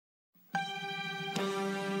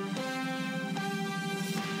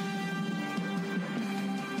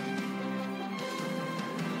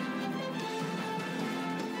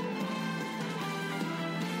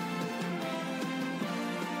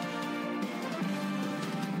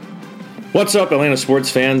What's up, Atlanta sports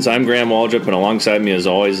fans? I'm Graham Waldrop, and alongside me, as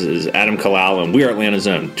always, is Adam Kalal, and we are Atlanta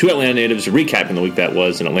Zone. Two Atlanta natives recapping the week that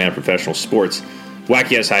was in Atlanta professional sports,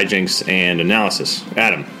 wacky-ass hijinks, and analysis.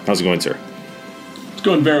 Adam, how's it going, sir? It's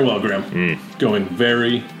going very well, Graham. Going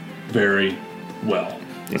very, very well.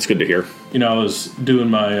 That's good to hear. You know, I was doing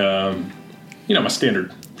my, my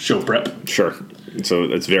standard show prep. Sure. So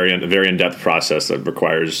it's a very in-depth process that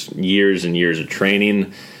requires years and years of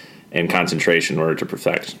training and concentration in order to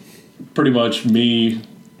perfect. Pretty much me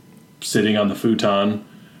sitting on the futon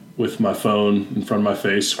with my phone in front of my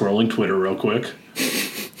face, scrolling Twitter real quick,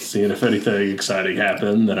 seeing if anything exciting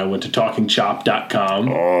happened. Then I went to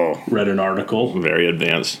talkingchop.com, read an article. Very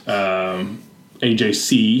advanced.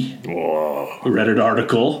 AJC, read an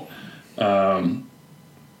article. But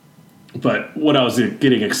what I was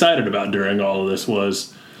getting excited about during all of this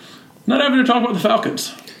was not having to talk about the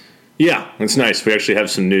Falcons. Yeah, it's nice. We actually have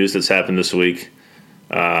some news that's happened this week.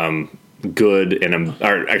 Good and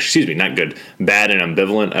not good, bad and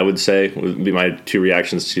ambivalent, I would say, would be my two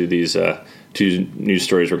reactions to these two news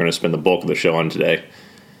stories we're going to spend the bulk of the show on today.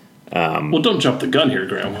 Well, don't jump the gun here,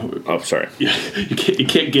 Graham. Oh, sorry. Yeah, you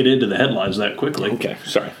can't get into the headlines that quickly. Okay,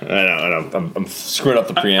 sorry. I know. I'm screwing up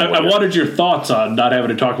the preamble. I wanted your thoughts on not having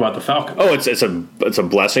to talk about the Falcons. Oh, it's a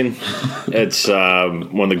blessing. It's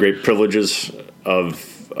one of the great privileges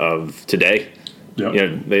of today. Yep. You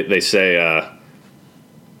know, they say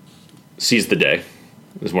seize the day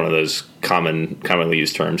is one of those commonly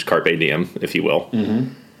used terms, carpe diem, if you will.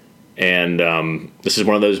 Mm-hmm. And this is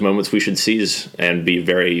one of those moments we should seize and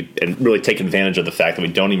and really take advantage of the fact that we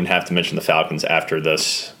don't even have to mention the Falcons after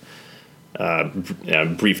this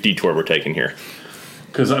brief detour we're taking here.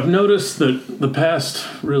 Because I've noticed that the past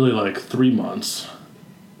really 3 months,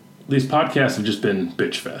 these podcasts have just been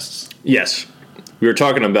bitch fests. Yes. We were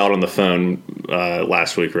talking about on the phone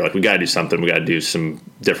last week. We're like, we got to do something. We got to do some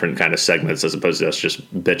different kind of segments as opposed to us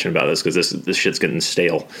just bitching about this because this shit's getting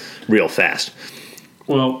stale real fast.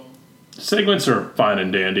 Well, segments are fine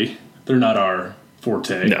and dandy. They're not our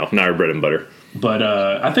forte. No, not our bread and butter. But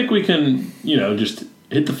I think we can, just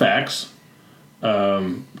hit the facts,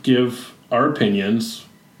 give our opinions,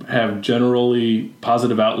 have generally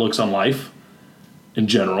positive outlooks on life in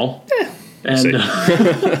general. And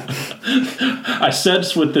I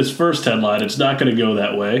sense with this first headline, it's not going to go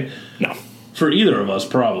that way. No. For either of us,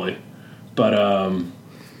 probably. But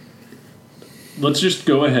let's just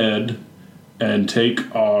go ahead and take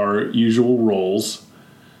our usual roles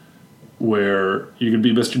where you can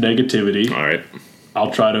be Mr. Negativity. All right. I'll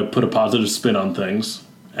try to put a positive spin on things,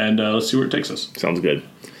 and let's see where it takes us. Sounds good.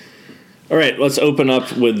 All right, let's open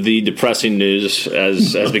up with the depressing news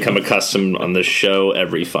as become accustomed on this show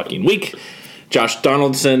every fucking week. Josh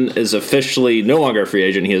Donaldson is officially no longer a free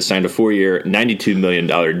agent. He has signed a 4-year, $92 million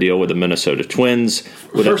deal with the Minnesota Twins.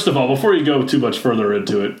 First of all, before you go too much further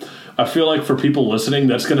into it, I feel like for people listening,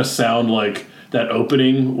 that's going to sound like that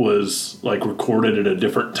opening was recorded at a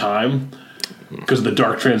different time because of the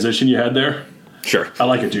dark transition you had there. Sure. I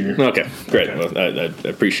like it, Junior. Okay, great. Okay. Well, I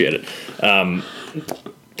appreciate it.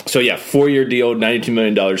 So, yeah, 4-year deal, $92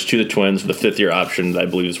 million to the Twins with a 5th-year option that I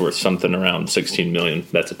believe is worth something around $16 million.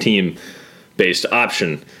 That's a team-based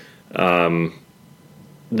option.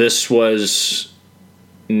 This was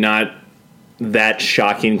not that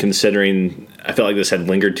shocking considering I felt like this had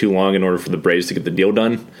lingered too long in order for the Braves to get the deal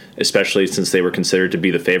done, especially since they were considered to be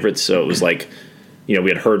the favorites. So it was we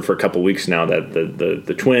had heard for a couple weeks now that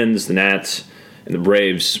the Twins, the Nats, and the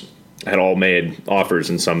Braves had all made offers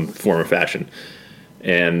in some form or fashion.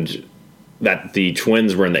 And that the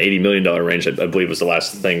Twins were in the $80 million range, I believe was the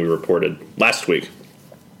last thing we reported last week.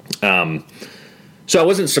 So I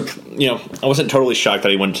wasn't totally shocked that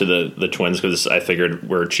he went to the Twins because I figured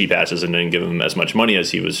we're cheap asses and didn't give him as much money as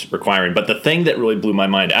he was requiring. But the thing that really blew my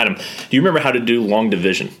mind, Adam, do you remember how to do long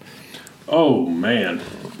division? Oh, man.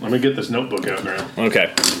 Let me get this notebook out now.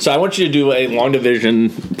 Okay. So I want you to do a long division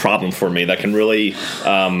problem for me that can really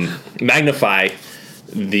magnify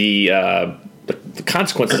the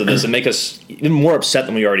consequences of this and make us even more upset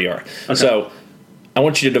than we already are. Okay. So I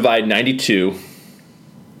want you to divide 92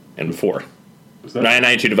 and 4.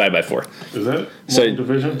 92 divided by 4. Is that long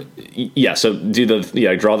division? Yeah, so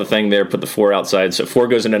draw the thing there, put the 4 outside. So 4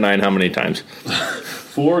 goes into 9 how many times?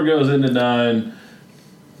 4 goes into 9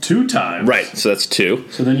 2 times. Right, so that's 2.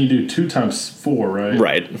 So then you do 2 times 4, right?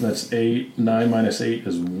 Right. That's 8. 9 minus 8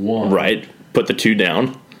 is 1. Right. Put the 2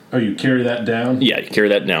 down. Oh, you carry that down? Yeah, you carry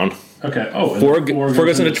that down. Okay. Oh, 4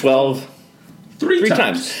 goes into 12 3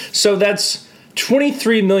 times. So that's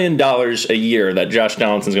 $23 million a year that Josh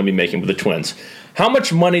Donaldson's going to be making with the Twins. How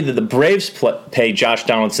much money did the Braves pay Josh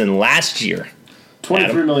Donaldson last year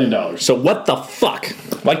 $23 million. So what the fuck?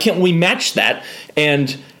 Why can't we match that?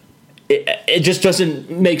 And it just doesn't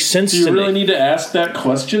make sense to me. Do you really need to ask that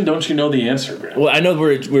question? Don't you know the answer, Grant? Well, I know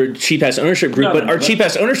we're a cheap-ass ownership group, but our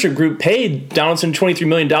cheap-ass ownership group paid Donaldson $23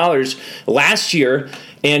 million last year,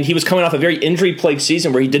 and he was coming off a very injury-plagued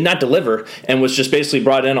season where he did not deliver and was just basically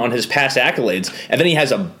brought in on his past accolades. And then he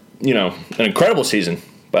has an incredible season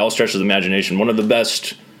by all stretches of the imagination. One of the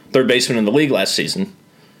best third basemen in the league last season.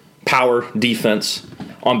 Power, defense,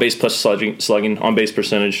 on-base plus slugging, on-base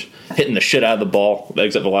percentage, hitting the shit out of the ball,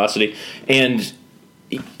 exit velocity, and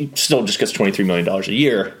he still just gets $23 million a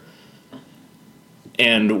year.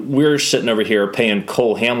 And we're sitting over here paying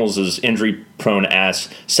Cole Hamels' injury-prone ass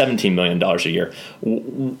 $17 million a year.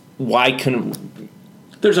 Why couldn't...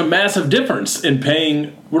 There's a massive difference in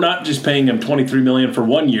paying. We're not just paying him $23 million for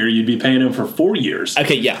 1 year. You'd be paying him for 4 years.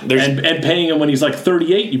 Okay, yeah. And paying him when he's like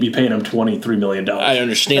 38, you'd be paying him $23 million. I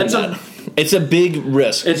understand that. It's a big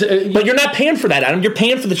risk. But you're not paying for that, Adam. You're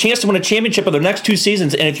paying for the chance to win a championship of the next 2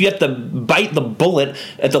 seasons, and if you have to bite the bullet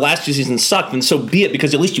at the last 2 seasons suck, then so be it,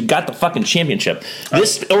 because at least you got the fucking championship.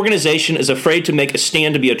 This organization is afraid to make a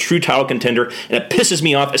stand to be a true title contender, and it pisses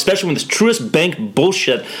me off, especially when this Truist Bank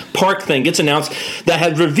bullshit park thing gets announced that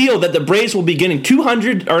has revealed that the Braves will be getting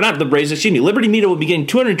Liberty Media will be getting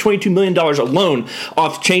 $222 million alone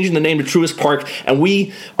off changing the name to Truist Park, and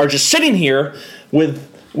we are just sitting here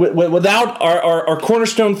without our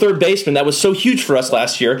cornerstone third baseman that was so huge for us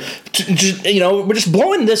last year. We're just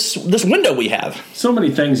blowing this window we have. So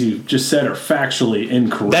many things you just said are factually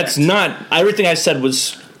incorrect. That's not everything I said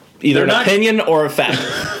was either an opinion or a fact.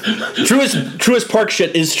 Truist Park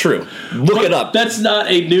shit is true. Look it up. That's not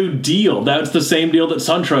a new deal. That's the same deal that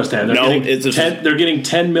SunTrust had. They're getting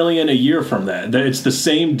 $10 million a year from that. It's the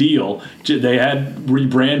same deal. They had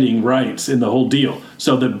rebranding rights in the whole deal.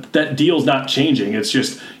 So that deal's not changing. It's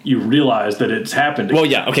just you realize that it's happened. Well,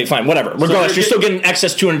 yeah, okay, fine, whatever. Regardless, you're still getting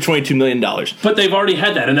excess $222 million. But they've already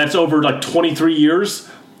had that, and that's over like 23 years.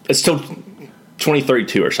 It's still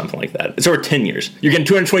 2032 or something like that. It's over 10 years. You're getting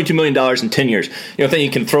 $222 million in 10 years. You don't think you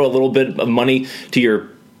can throw a little bit of money to your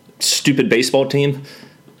stupid baseball team?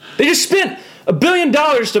 They just spent $1 billion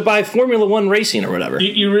to buy Formula One racing or whatever.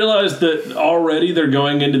 You realize that already they're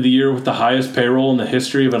going into the year with the highest payroll in the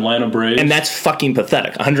history of Atlanta Braves? And that's fucking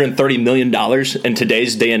pathetic. $130 million in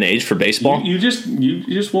today's day and age for baseball? You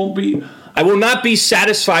just won't be... I will not be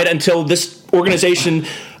satisfied until this organization...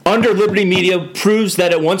 under Liberty Media proves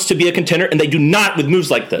that it wants to be a contender, and they do not with moves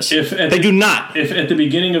like this. They do not. If at the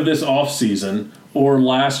beginning of this offseason or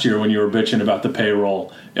last year when you were bitching about the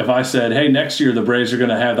payroll, if I said, hey, next year the Braves are going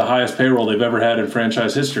to have the highest payroll they've ever had in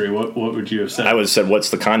franchise history, what would you have said? I would have said, what's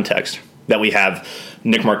the context? That we have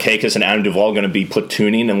Nick Markakis and Adam Duvall going to be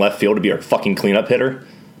platooning in left field to be our fucking cleanup hitter?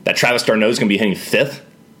 That Travis d'Arnaud is going to be hitting fifth?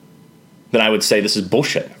 Then I would say this is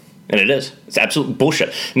bullshit. And it is. It's absolute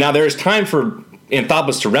bullshit. Now, there is time for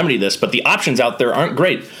Anthopoulos to remedy this, but the options out there aren't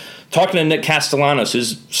great. Talking to Nick Castellanos,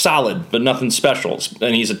 who's solid, but nothing special,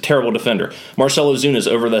 and he's a terrible defender. Marcell Ozuna's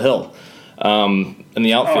over the hill. In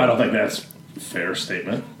the outfield. I don't think that's a fair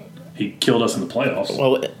statement. He killed us in the playoffs.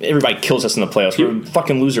 Well, everybody kills us in the playoffs. We're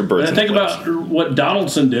fucking loser birds. And think about what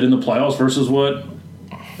Donaldson did in the playoffs versus what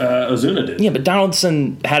Ozuna did. Yeah, but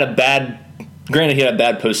Donaldson had a bad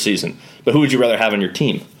postseason. But who would you rather have on your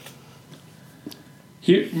team?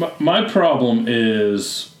 My problem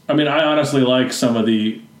is, I honestly like some of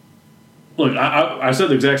the... Look, I said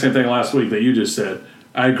the exact same thing last week that you just said.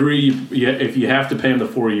 I agree, if you have to pay him the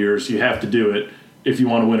 4 years, you have to do it if you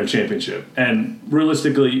want to win a championship. And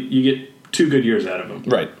realistically, you get 2 good years out of him.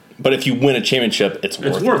 Right. But if you win a championship, it's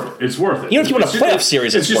worth it. It's worth it. Even if you win a playoff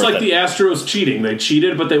series, it's just like the Astros cheating. They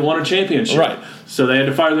cheated, but they won a championship. Right. So they had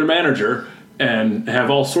to fire their manager and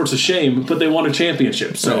have all sorts of shame, but they won a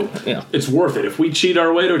championship. So It's worth it. If we cheat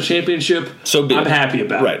our way to a championship, I'm happy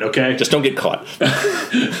about it, okay? Just don't get caught.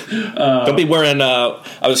 Don't be wearing...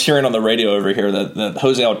 I was hearing on the radio over here that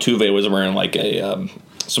Jose Altuve was wearing like a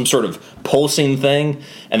some sort of pulsing thing,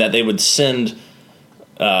 and that they would send...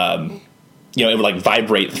 it would like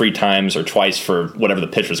vibrate 3 times or twice for whatever the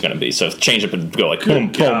pitch was going to be. So change up and go like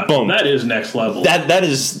boom, boom, boom. That is next level. That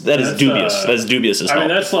is dubious. That's dubious as hell.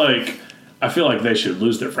 That's like... I feel like they should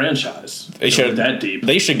lose their franchise. They should that deep.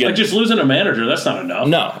 They should get like just losing a manager. That's not enough.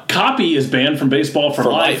 No, Copy is banned from baseball for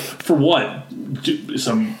life. For what?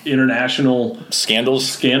 Some international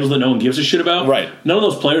scandals that no one gives a shit about. Right. None of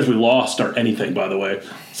those players we lost are anything. By the way,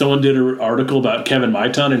 someone did an article about Kevin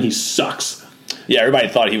Maitan and he sucks. Yeah, everybody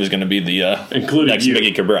thought he was going to be the including next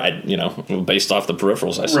Miggy Cabrera. Based off the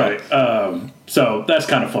peripherals I saw. Right. So that's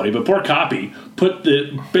kind of funny. But poor Copy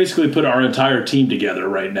basically put our entire team together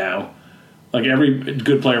right now. Like every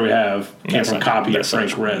good player we have came from copy of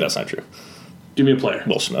Frank Wren. That's not true. Give me a player.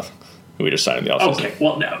 Will Smith, who we just signed in the offseason. Okay,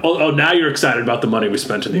 well, now you're excited about the money we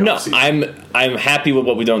spent in the offseason. I'm happy with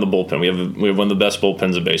what we've done in the bullpen. We have one of the best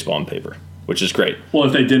bullpens in baseball on paper, which is great. Well,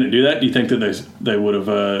 if they didn't do that, do you think that they would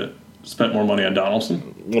have spent more money on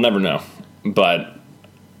Donaldson? We'll never know. But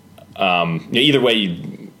either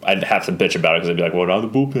way, I'd have to bitch about it because I'd be like, well, now the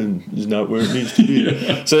bullpen is not where it needs to be.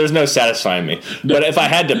 Yeah. So there's no satisfying me. No. But if I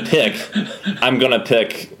had to pick, I'm going to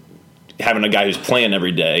pick having a guy who's playing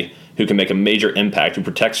every day, who can make a major impact, who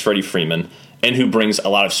protects Freddie Freeman, and who brings a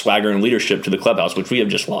lot of swagger and leadership to the clubhouse, which we have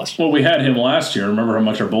just lost. Well, we had him last year. Remember how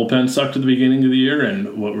much our bullpen sucked at the beginning of the year,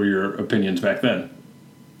 and what were your opinions back then?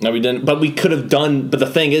 No, we didn't. But we could have done. But the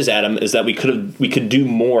thing is, Adam, is that we could do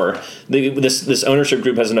more. This ownership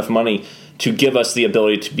group has enough money to give us the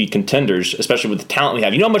ability to be contenders, especially with the talent we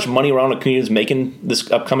have. You know how much money Ronald Acuna is making this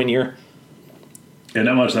upcoming year? And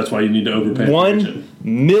that much. That's why you need to overpay. $1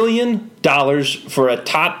 million for a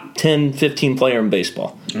top 10, 15 player in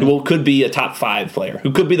baseball, who could be a top 5 player,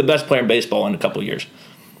 who could be the best player in baseball in a couple of years.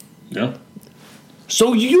 Yeah.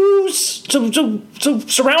 So surround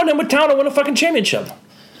him with talent and win a fucking championship.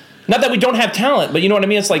 Not that we don't have talent, but you know what I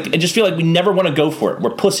mean? It's like I just feel like we never want to go for it.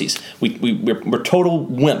 We're pussies. We're total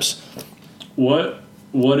wimps. What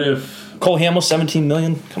if Cole Hamels, $17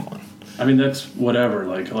 million? Come on. I mean, that's whatever.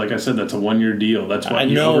 Like I said, that's a 1-year deal. That's what I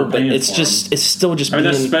know, but it's still just. I mean,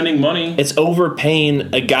 that's spending money. It's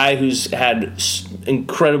overpaying a guy who's had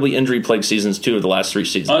incredibly injury-plagued seasons 2 of the last 3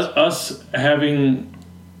 seasons. Us having,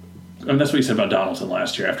 I mean, that's what you said about Donaldson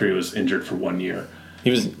last year after he was injured for 1 year.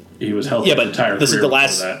 He was healthy. Yeah, but entire this is career the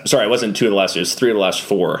last. Sorry, it wasn't 2 of the last years. 3 of the last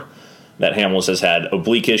 4 that Hamels has had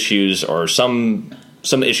oblique issues or some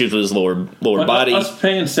issues with his lower body. Us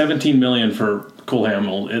paying $17 million for Cole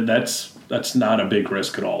Hamels, that's not a big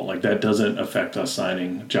risk at all. Like, that doesn't affect us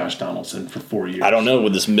signing Josh Donaldson for 4 years. I don't know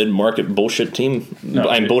with this mid-market bullshit team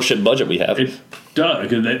and bullshit budget we have. It does.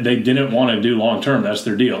 They didn't want to do long term. That's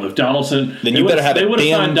their deal. If Donaldson, then you better have. They would have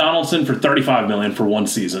signed Donaldson for $35 million for 1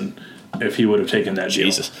 season if he would have taken that deal.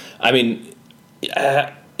 Jesus, I mean,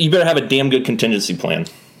 you better have a damn good contingency plan.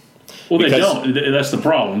 Well, they don't. That's the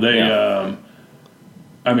problem.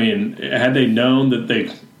 I mean, had they known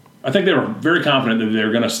that I think they were very confident that they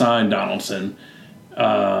were going to sign Donaldson.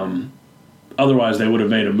 Otherwise, they would have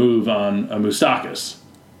made a move on a Moustakas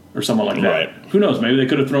or someone like that. Right. Who knows? Maybe they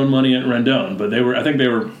could have thrown money at Rendon, but I think they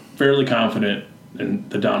were fairly confident in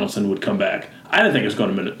that Donaldson would come back. I didn't think it was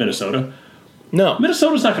going to Minnesota. No,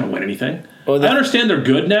 Minnesota's not going to win anything. Well, I understand they're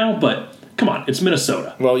good now, but come on, it's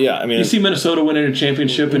Minnesota. Well, yeah, I mean, you see Minnesota winning a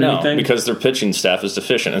championship and anything because their pitching staff is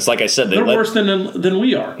deficient. It's like I said, they're worse than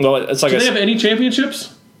we are. Well, it's like do they have any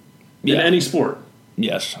championships in any sport?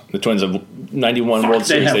 Yes, the Twins have 91 World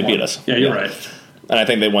Series. They beat us. Yeah, you're right. And I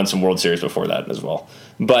think they won some World Series before that as well.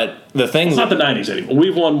 But the thing... It's not the 90s anymore.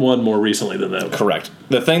 We've won one more recently than them. Correct.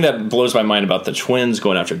 The thing that blows my mind about the Twins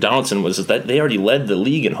going after Donaldson was that they already led the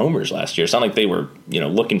league in homers last year. It's not like they were,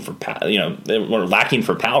 looking for... they were lacking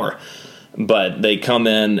for power. But they come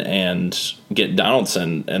in and get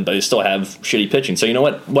Donaldson, but they still have shitty pitching. So you know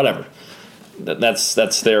what? Whatever.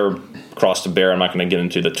 That's their cross to bear. I'm not going to get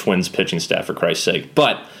into the Twins pitching staff for Christ's sake.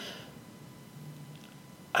 But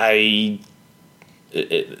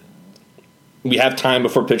we have time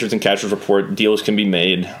before pitchers and catchers report. Deals can be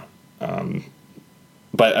made.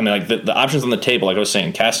 But, I mean, like the options on the table, like I was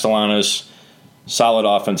saying, Castellanos, solid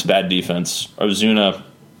offense, bad defense. Ozuna,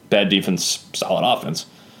 bad defense, solid offense.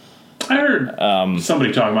 I heard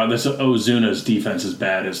somebody talking about this. Ozuna's defense is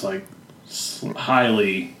bad. Is like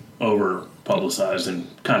highly over publicized and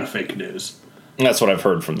kind of fake news. And that's what I've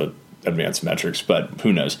heard from the advanced metrics, but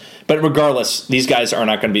who knows? But regardless, these guys are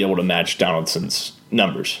not going to be able to match Donaldson's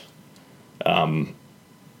numbers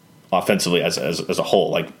offensively as a whole.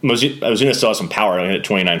 Like Ozuna still has some power. He hit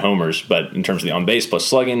 29 homers, but in terms of the on base plus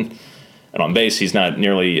slugging and on base, he's not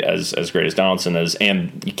nearly as great as Donaldson is,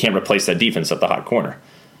 and you can't replace that defense at the hot corner.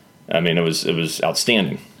 I mean, it was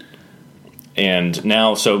outstanding. And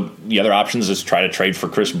now, so the other options is try to trade for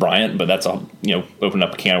Chris Bryant, but that's open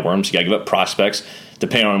up a can of worms. You got to give up prospects,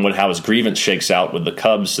 depending on how his grievance shakes out with the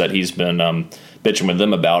Cubs that he's been bitching with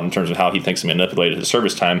them about in terms of how he thinks he manipulated his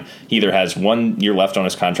service time. He either has 1 year left on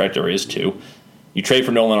his contract or he has 2. You trade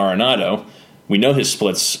for Nolan Arenado. We know his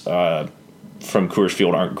splits from Coors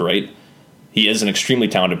Field aren't great. He is an extremely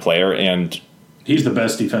talented player, and he's the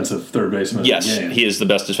best defensive third baseman yes, in the game. He is the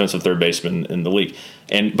best defensive third baseman in the league.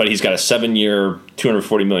 But he's got a 7-year,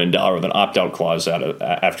 $240 million with an opt-out clause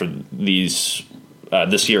after this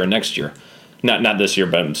year and next year. Not this year,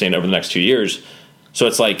 but I'm saying over the next 2 years. So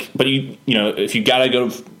it's like, but if you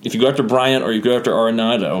go after Bryant or you go after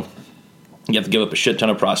Arenado, You have to give up a shit ton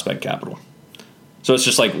of prospect capital. So it's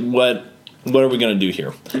just like, what are we going to do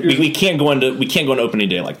here? We can't go into opening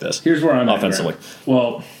day like this. Here's where I'm offensively.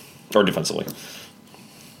 Well, or defensively.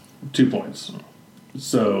 2 points.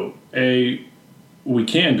 So, we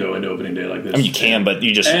can go into opening day like this. I mean, you can, but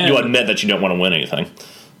you admit that you don't want to win anything.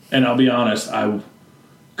 And I'll be honest,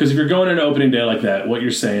 because if you're going into opening day like that, what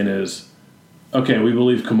you're saying is, okay, we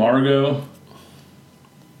believe Camargo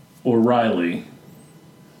or Riley.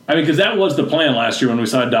 I mean, because that was the plan last year when we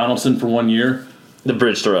signed Donaldson for 1 year. The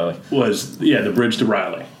bridge to Riley. The bridge to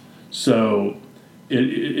Riley. So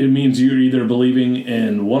it means you're either believing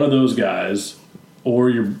in one of those guys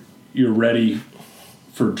or you're ready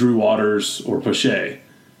for Drew Waters or Pache,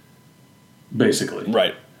 basically.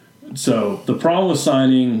 Right. So the problem with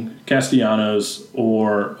signing Castellanos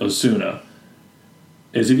or Osuna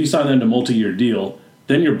is if you sign them to multi-year deal,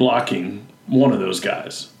 then you're blocking one of those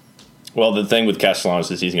guys. Well, the thing with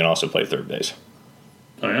Castellanos is he's going to also play third base.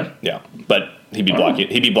 Oh yeah. Yeah, but he'd be blocking.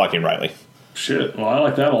 He'd be blocking Riley. Shit. Well, I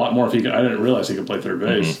like that a lot more. If he could, I didn't realize he could play third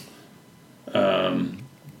base.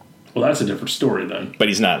 Well, that's a different story then. But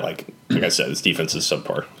he's not like I said. His defense is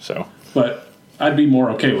subpar. So. But I'd be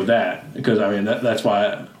more okay with that because I mean that's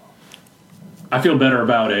why I feel better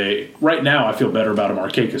about right now. I feel better about a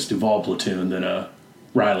Markakis Duvall platoon than a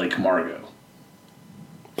Riley Camargo.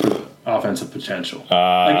 Offensive potential.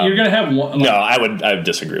 Like you're gonna have one. No, I would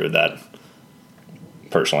disagree with that.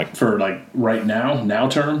 Personally, for like right now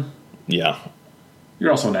term. Yeah.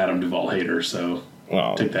 You're also an Adam Duvall hater, so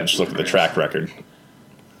take that. Just look at the track record.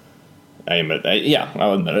 I'll admit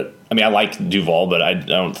it. I mean, I like Duvall, but I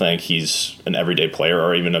don't think he's an everyday player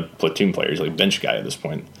or even a platoon player. He's like a bench guy at this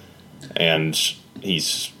point. And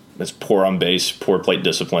he's poor on base, poor plate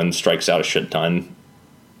discipline, strikes out a shit ton,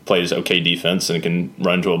 plays okay defense, and can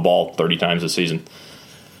run to a ball 30 times a season.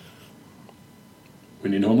 We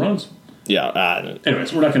need home runs. Yeah.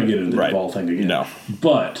 Anyways, we're not going to get into the ball thing again. No.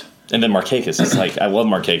 But. And then Markakis, it's like, I love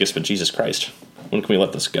Markakis, but Jesus Christ, when can we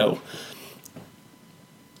let this go?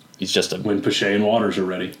 He's just when Pache and Waters are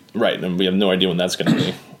ready. Right, and we have no idea when that's going to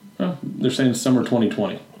be. Well, they're saying summer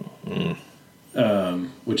 2020.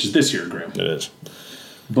 Which is this year, Graham. It is.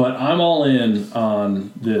 But I'm all in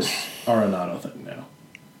on this Arenado thing now.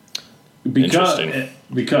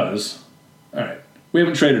 Because, all right, we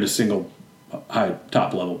haven't traded a single high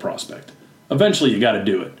top-level prospect. Eventually, you got to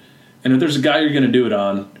do it. And if there's a guy you're going to do it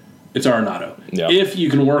on, it's Arenado. Yeah. If you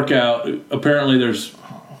can work out, apparently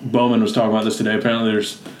Bowman was talking about this today, apparently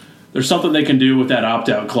there's something they can do with that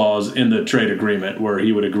opt-out clause in the trade agreement where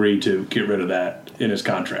he would agree to get rid of that in his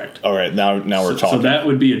contract. All right, now we're talking. So that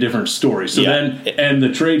would be a different story. So and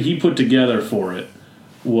the trade he put together for it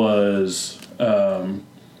was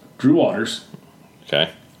Drew Waters. Okay.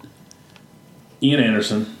 Ian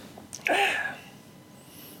Anderson.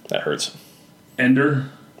 That hurts. Ender.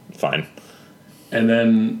 Fine. And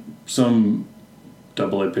then some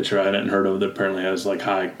double-A pitcher I hadn't heard of that apparently has like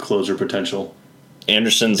high closer potential.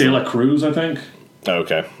 Anderson's De La Cruz, I think.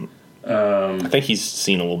 Okay. I think he's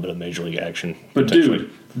seen a little bit of major league action. But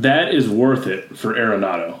dude, that is worth it for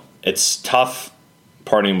Arenado. It's tough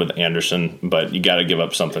parting with Anderson, but you got to give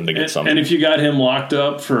up something to get something. And if you got him locked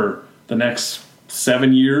up for the next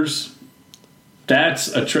 7 years,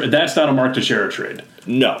 that's not a Mark Teixeira trade.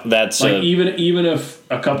 No, that's like even if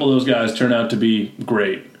a couple of those guys turn out to be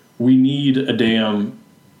great, we need a damn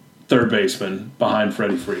third baseman behind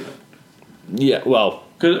Freddie Freeman. Yeah, well,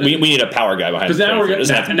 we need a power guy behind. Because now we're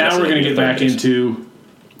going to get back into.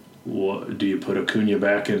 What, do you put Acuna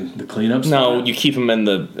back in the cleanup spot? No, you keep him in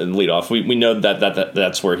the leadoff. We know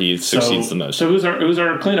that's where he succeeds the most. So who's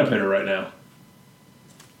our cleanup hitter right now?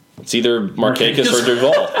 It's either Markakis or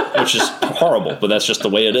Duvall, which is horrible, but that's just the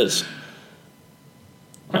way it is.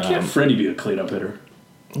 Why can't Freddie be a cleanup hitter?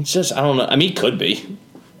 It's just, I don't know. I mean, he could be.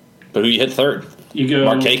 But who you hit third? You go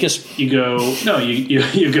Markakis? You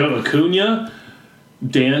go Acuna,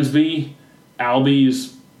 Dansby,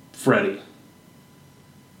 Albies, Freddie.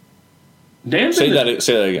 Say that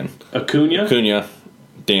again. Acuna,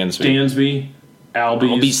 Dansby,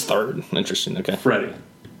 Albies third. Interesting. Okay. Freddie.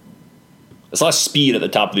 There's a lot of speed at the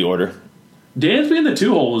top of the order. Dansby in the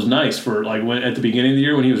 2-hole was nice for like at the beginning of the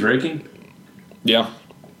year when he was raking. Yeah,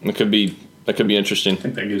 that could be interesting. I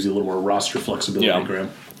think that gives you a little more roster flexibility, Graham.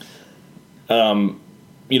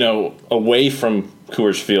 Away from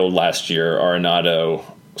Coors Field last year, Arenado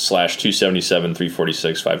 /277,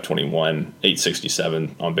 346, 521,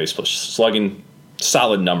 867 on base plus slugging.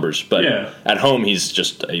 Solid numbers, but at home he's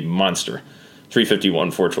just a monster.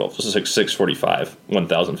 351, 412, 645,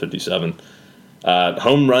 1,057.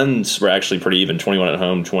 Home runs were actually pretty even, 21 at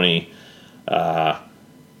home, 20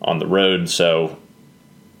 on the road. So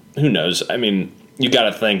who knows? I mean, you got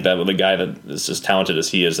to think that with a guy that is as talented as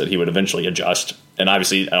he is, that he would eventually adjust. And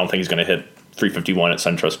obviously, I don't think he's going to hit 351 at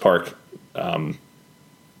SunTrust Park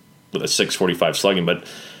with a 645 slugging. But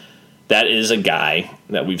that is a guy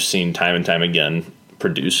that we've seen time and time again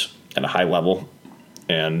produce at a high level.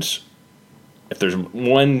 And if there's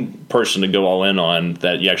one person to go all in on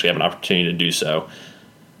that you actually have an opportunity to do so,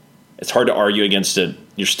 it's hard to argue against it.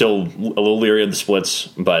 You're still a little leery of the splits,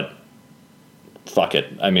 but fuck it.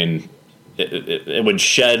 I mean, it would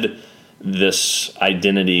shed this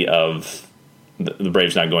identity of the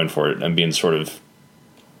Braves not going for it and being sort of,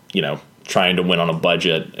 trying to win on a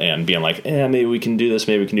budget and being like, maybe we can do this,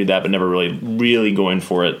 maybe we can do that, but never really going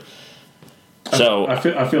for it. So I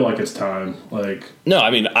feel like it's time. No, I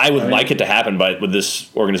mean, I would like it to happen, but with this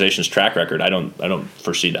organization's track record, I don't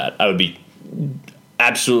foresee that. I would be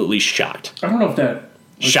absolutely shocked. I don't know if that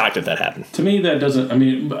shocked if that happened. To me, that doesn't. I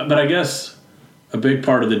mean, but I guess a big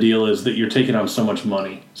part of the deal is that you're taking on so much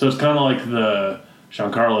money. So it's kind of like the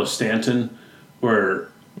Giancarlo Stanton, where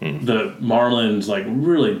the Marlins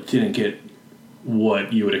really didn't get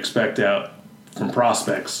what you would expect out from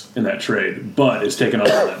prospects in that trade, but it's taken on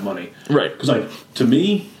all that money. Right. Because to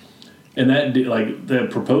me, in that the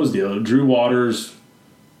proposed deal, Drew Waters,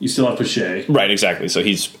 you still have Pache. Right, exactly. So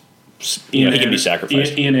he's he can be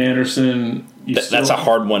sacrificed. Ian Anderson. That's a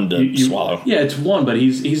hard one to swallow. Yeah, it's one, but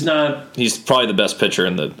he's not. He's probably the best pitcher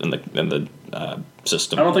in the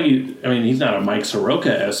system. I don't think he's not a Mike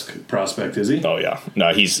Soroka-esque prospect, is he? Oh yeah,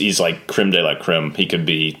 no, he's like creme de la creme. He could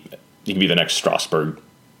be the next Strasburg,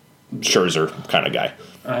 Scherzer kind of guy.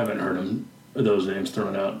 I haven't heard those names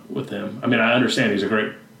thrown out with him. I mean, I understand he's a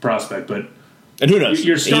great prospect, but and who knows?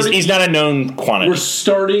 He's not a known quantity. We're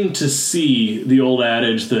starting to see the old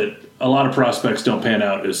adage that a lot of prospects don't pan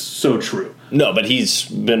out is so true. No, but he's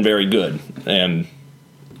been very good, and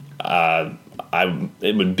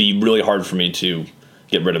it would be really hard for me to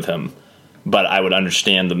get rid of him. But I would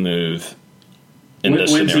understand the move in this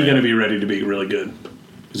scenario. When's he going to be ready to be really good?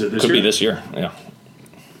 Is it this year? Could be this year, yeah.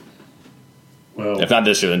 Well, if not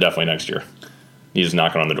this year, then definitely next year. He's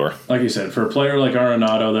knocking on the door. Like you said, for a player like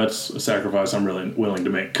Arenado, that's a sacrifice I'm really willing to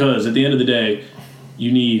make. Because at the end of the day,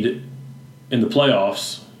 you need, in the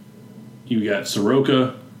playoffs, you got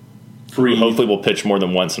Soroka, Fried. Who hopefully will pitch more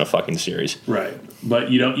than once in a fucking series. Right.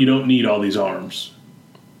 But you don't need all these arms.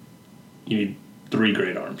 You need 3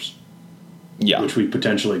 great arms. Yeah. Which we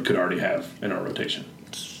potentially could already have in our rotation.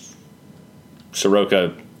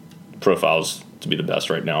 Soroka profiles to be the best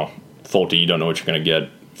right now. Fulte, you don't know what you're going to get.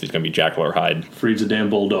 If he's going to be Jackal or Hyde. Fried's a damn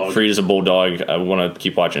bulldog. Fried is a bulldog. I want to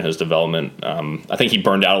keep watching his development. I think he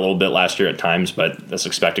burned out a little bit last year at times, but that's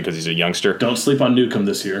expected because he's a youngster. Don't sleep on Newcomb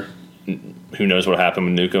this year. Who knows what happened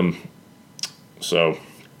with Newcomb. So,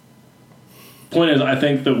 point is, I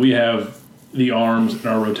think that we have the arms in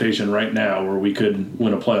our rotation right now where we could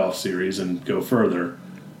win a playoff series and go further.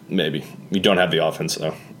 Maybe. We don't have the offense,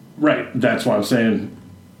 though. Right. That's why I'm saying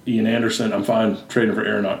Ian Anderson, I'm fine trading for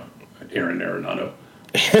Aaron Arenado.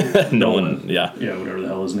 Nolan, yeah. Yeah, whatever the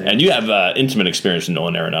hell his name is. And you have intimate experience with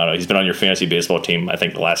Nolan Arenado. He's been on your fantasy baseball team, I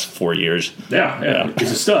think, the last 4 years. Yeah.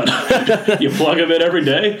 He's a stud. You plug him in every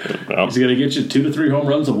day. Well, he's going to get you 2 to 3 home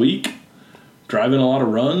runs a week, drive in a lot of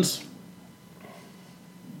runs.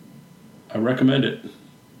 I recommend it.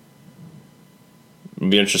 It'd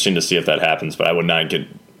be interesting to see if that happens, but I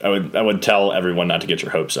would tell everyone not to get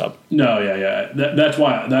your hopes up. No, yeah. That's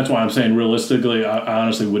why I'm saying realistically, I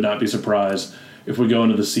honestly would not be surprised if we go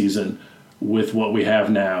into the season with what we have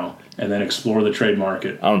now and then explore the trade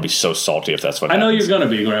market. I'm going to be so salty if that's what happens. I know you're going to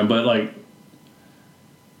be, Graham, but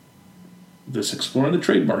this exploring the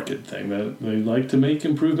trade market thing, that they like to make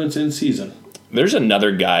improvements in season. There's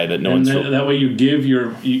another guy that no one's... That way you give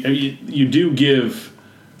you do give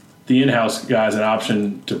the in-house guys an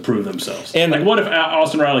option to prove themselves. And what if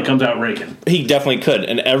Austin Riley comes out raking? He definitely could.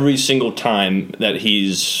 And every single time that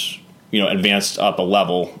he's advanced up a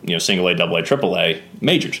level, single A, double A, triple A,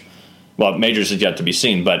 majors. Well, majors is yet to be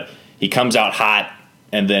seen, but he comes out hot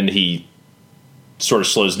and then he sort of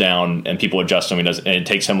slows down and people adjust him. And it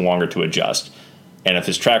takes him longer to adjust. And if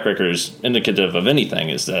his track record is indicative of anything,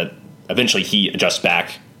 is that eventually he adjusts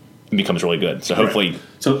back and becomes really good. So hopefully,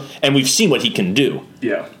 and we've seen what he can do.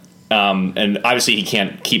 Yeah. And obviously he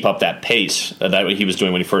can't keep up that pace that he was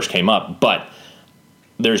doing when he first came up, but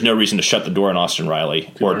there's no reason to shut the door on Austin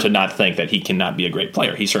Riley or to not think that he cannot be a great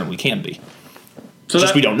player. He certainly can be.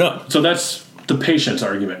 We don't know. So that's the patience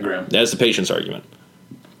argument, Graham. That's the patience argument.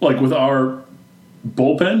 With our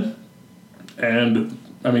bullpen and,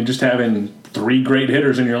 just having 3 great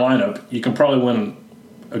hitters in your lineup, you can probably win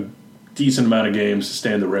a decent amount of games to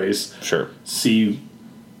stay in the race. Sure. See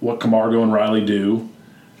what Camargo and Riley do.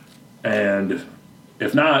 And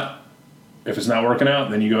if it's not working out,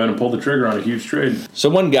 then you go ahead and pull the trigger on a huge trade. So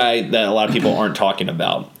one guy that a lot of people aren't talking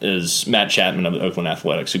about is Matt Chapman of the Oakland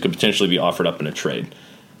Athletics, who could potentially be offered up in a trade.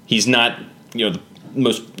 He's not, the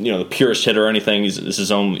most, the purest hitter or anything.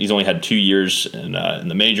 He's only had 2 years in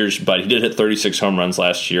the majors, but he did hit 36 home runs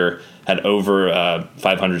last year. Had over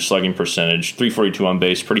 500 slugging percentage, 342 on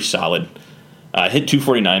base, pretty solid. Hit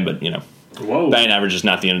 249, but Whoa. batting average is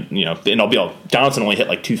not the NLB. Donaldson only hit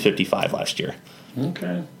like 255 last year.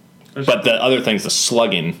 Okay. But the other things, the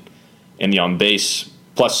slugging and the on base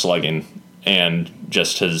plus slugging, and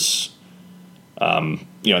just his, and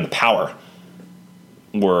the power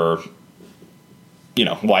were,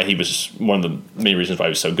 why he was one of the main reasons why he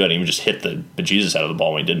was so good. He would just hit the bejesus out of the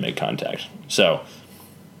ball when he did make contact. So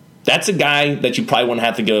that's a guy that you probably wouldn't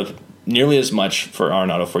have to give nearly as much for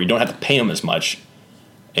Arenado for. You don't have to pay him as much,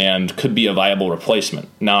 and could be a viable replacement.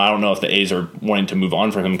 Now, I don't know if the A's are wanting to move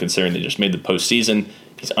on from him, considering they just made the postseason.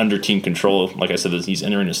 He's under team control. Like I said, he's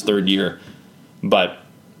entering his third year. But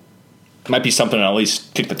it might be something to at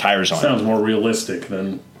least kick the tires on. Sounds more realistic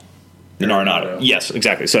than Arenado. Yes,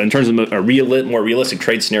 exactly. So in terms of a more realistic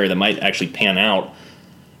trade scenario that might actually pan out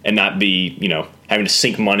and not be, having to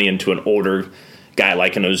sink money into an older guy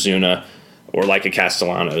like an Ozuna or like a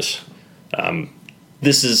Castellanos.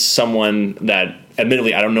 This is someone that,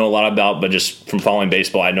 admittedly, I don't know a lot about, but just from following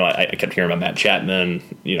baseball, I know I kept hearing about Matt Chapman,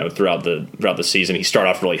 throughout the season. He started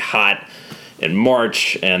off really hot in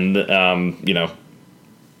March, and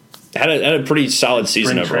had a pretty solid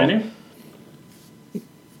season overall. Training?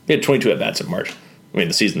 He had 22 at bats in March. I mean,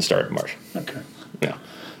 the season started in March. Okay.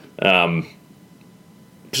 Yeah.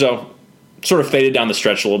 So sort of faded down the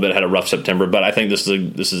stretch a little bit. Had a rough September, but I think this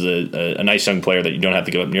is a nice young player that you don't have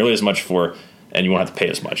to give up nearly as much for, and you won't have to pay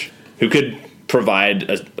as much. Who could provide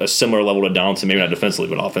a similar level to Donaldson, maybe not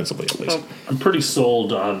defensively, but offensively at least. Well, I'm pretty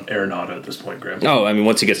sold on Arenado at this point, Graham. Oh, I mean,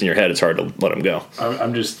 once he gets in your head, it's hard to let him go.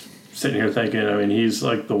 I'm just sitting here thinking, he's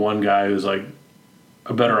like the one guy who's like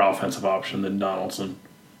a better offensive option than Donaldson.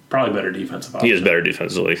 Probably better defensive option. He is better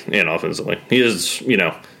defensively and offensively. He is,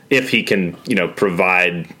 if he can,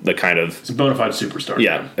 provide the kind of... He's a bona fide superstar.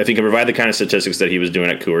 Yeah, if he can provide the kind of statistics that he was doing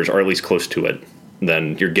at Coors, or at least close to it,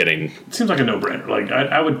 then you're getting... It seems like a no-brainer. Like,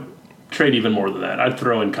 I would trade even more than that. I'd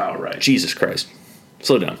throw in Kyle Wright. Jesus Christ.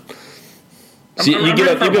 Slow down. You give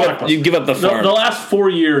up the farm. The last 4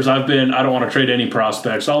 years I don't want to trade any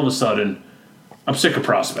prospects. All of a sudden, I'm sick of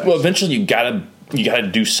prospects. Well, eventually you gotta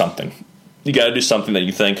do something. You gotta do something that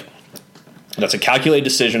you think that's a calculated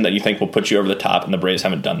decision that you think will put you over the top, and the Braves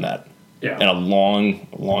haven't done that in a long,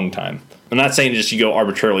 long time. I'm not saying just you go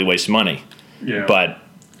arbitrarily waste money, but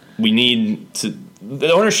we need to.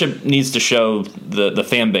 The ownership needs to show the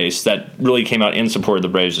fan base that really came out in support of the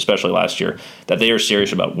Braves, especially last year, that they are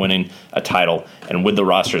serious about winning a title. And with the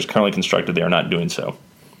rosters currently constructed, they are not doing so.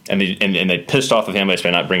 And they pissed off the fan base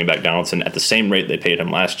by not bringing back Donaldson at the same rate they paid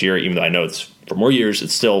him last year, even though I know it's for more years.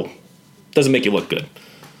 It still doesn't make you look good.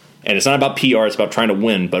 And it's not about PR, it's about trying to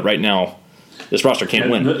win. But right now, this roster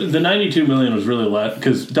can't win. The $92 million was really less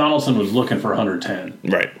because Donaldson was looking for 110.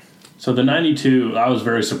 Right. So the 92, I was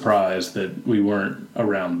very surprised that we weren't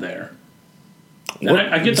around there.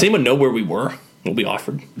 I get. Does anyone know where we were? We'll be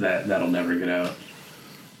offered. That'll never get out.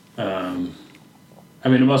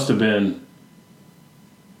 It must have been.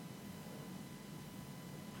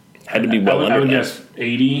 Had to be well under. I would guess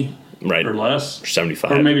 80, right, or less, or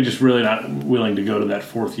 75, or maybe just really not willing to go to that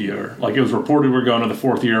fourth year. Like it was reported we're going to the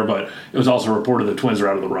fourth year, but it was also reported the Twins are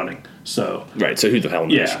out of the running. So right, so who the hell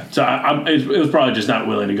knows? Yeah, so it was probably just not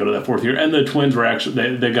willing to go to that fourth year, and the Twins were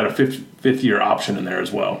actually they got a fifth year option in there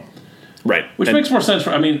as well. Right, which makes more sense.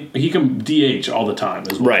 He can DH all the time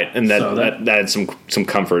as well. Right, and that had some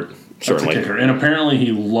comfort certainly. That's a kicker. And apparently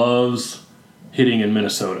he loves hitting in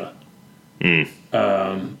Minnesota.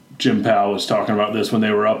 Jim Powell was talking about this when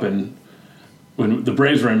they were up when the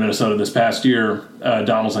Braves were in Minnesota this past year.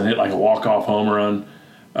 Donaldson hit like a walk-off home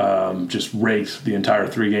run, just raked the entire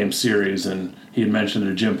 3-game series, and he had mentioned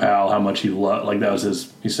to Jim Powell how much he loved. Like that was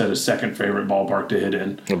his second favorite ballpark to hit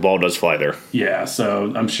in. The ball does fly there. Yeah,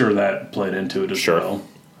 so I'm sure that played into it as well.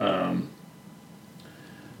 I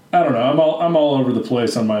don't know. I'm all over the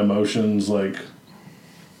place on my emotions. Like,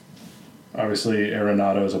 obviously,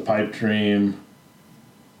 Arenado is a pipe dream.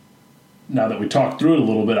 Now that we talked through it a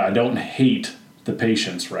little bit, I don't hate the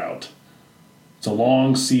patience route. It's a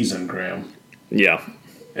long season, Graham. Yeah.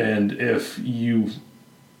 And if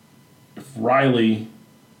Riley,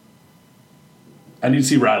 I need to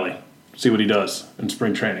see Riley, see what he does in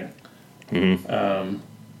spring training. Mm-hmm.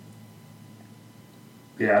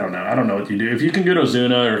 I don't know. I don't know what you do. If you can get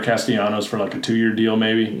Ozuna or Castellanos for like a 2-year deal,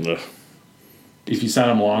 maybe. Ugh. if you sign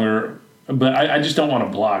them longer. But I just don't want to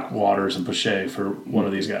block Waters and Pache for one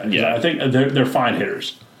of these guys. Yeah. I think they're fine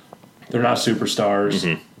hitters. They're not superstars.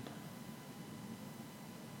 Mm-hmm.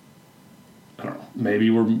 I don't know. Maybe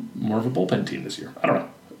we're more of a bullpen team this year. I don't know.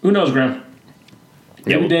 Who knows, Graham?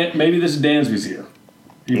 Yeah, Maybe this is Dansby's year.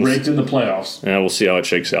 He raked in the playoffs. Yeah, we'll see how it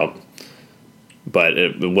shakes out. But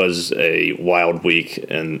it was a wild week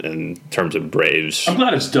in terms of Braves. I'm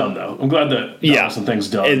glad it's done, though. I'm glad that Donaldson thing's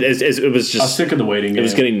done. It was just. I was sick of the waiting game. It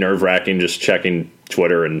was getting nerve-wracking just checking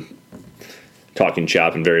Twitter and talking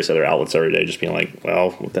Chop and various other outlets every day, just being like,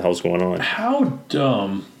 well, what the hell's going on? How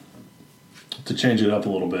dumb, to change it up a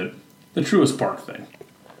little bit, the Truist Park thing.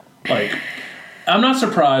 Like, I'm not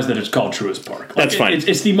surprised that it's called Truist Park. Like, That's fine.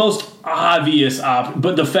 It's the most obvious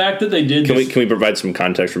but the fact that they did Can we provide some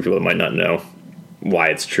context for people that might not know why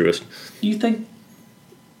it's Truist? You think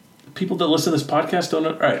people that listen to this podcast don't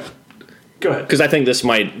know? All right, go ahead. Because I think this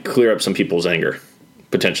might clear up some people's anger,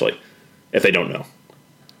 potentially, if they don't know.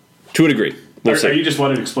 To a degree. Are you just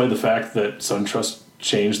wanting to explain the fact that SunTrust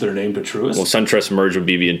changed their name to Truist? Well, SunTrust merged with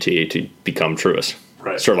BB&T to become Truist.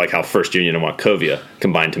 Right. Sort of like how First Union and Wachovia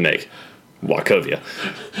combined to make Wachovia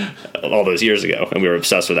all those years ago, and we were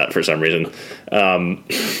obsessed with that for some reason.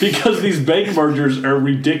 Because these bank mergers are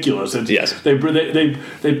ridiculous. Yes.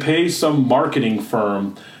 They pay some marketing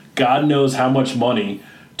firm God knows how much money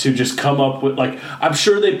to just come up with, like, I'm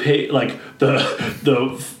sure they pay, like,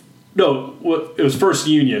 it was First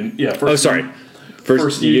Union. Yeah.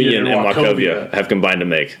 First Union and Wachovia have combined to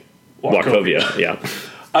make Wachovia. Yeah.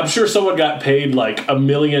 I'm sure someone got paid like $1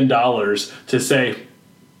 million to say,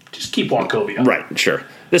 just keep Wachovia. Right, sure.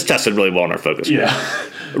 This tested really well in our focus group. Yeah.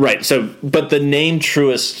 Right, so, but the name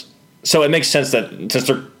Truist, so it makes sense that since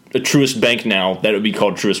they're a Truist Bank now, that it would be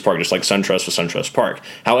called Truist Park, just like SunTrust was SunTrust Park.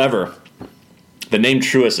 However, the name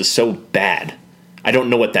Truist is so bad, I don't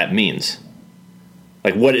know what that means.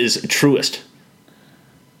 Like, what is Truist?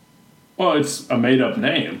 Well, it's a made-up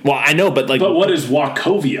name. Well, I know, but like... But what is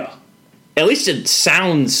Wachovia? At least it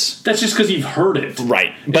sounds... That's just because you've heard it.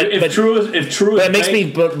 Right. But Truist But it makes me...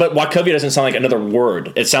 But Wachovia doesn't sound like another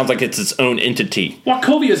word. It sounds like it's its own entity.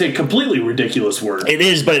 Wachovia is a completely ridiculous word. It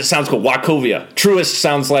is, but it sounds cool. Wachovia. Truist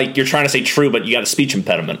sounds like you're trying to say true, but you got a speech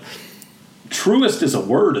impediment. Truist is a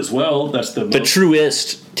word as well. That's the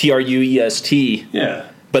Truist, Truest. Yeah.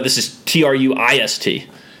 But this is Truist.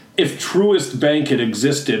 If Truist Bank had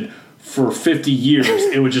existed for 50 years,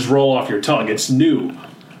 it would just roll off your tongue. It's new.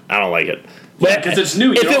 I don't like it. Yeah, because it's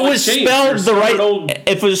new. If it was spelled the right,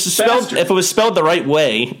 if it was spelled the right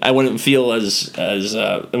way, I wouldn't feel as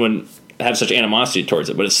I wouldn't have such animosity towards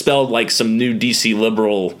it. But it's spelled like some new DC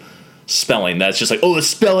liberal spelling. That's just like, oh, let's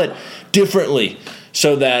spell it differently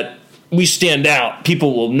so that we stand out.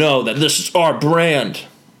 People will know that this is our brand.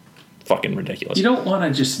 Fucking ridiculous. You don't want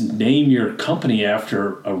to just name your company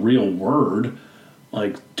after a real word.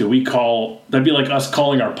 Like, that'd be like us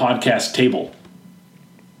calling our podcast Table.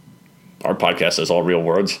 Our podcast is all real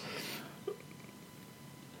words.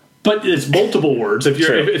 But it's multiple words. If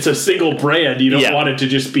it's a single brand, you don't want it to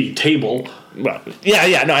just be Table. Well,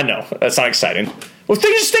 yeah, no, I know. That's not exciting. Well,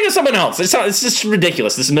 just think of something else. It's just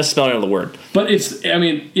ridiculous. This is misspelling of the word. But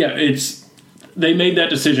they made that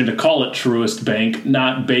decision to call it Truist Bank,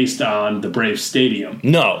 not based on the Braves Stadium.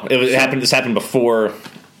 No, this happened before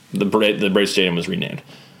the Braves Stadium was renamed.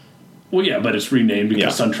 Well, yeah, but it's renamed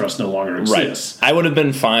because SunTrust no longer exists. Right. I would have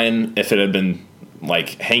been fine if it had been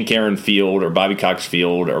like Hank Aaron Field or Bobby Cox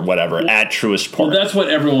Field or whatever at Truist Park. Well, that's what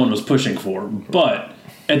everyone was pushing for. But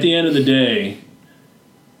at the end of the day,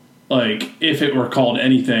 like, if it were called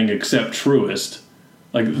anything except Truist,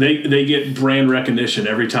 like, they get brand recognition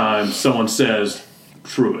every time someone says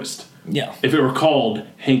Truist. Yeah. If it were called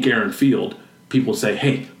Hank Aaron Field, people say,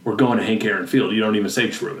 hey, we're going to Hank Aaron Field. You don't even say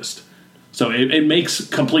Truist. So it makes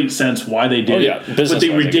complete sense why they did it. But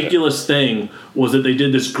the ridiculous thing was that they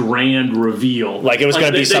did this grand reveal. Like, it was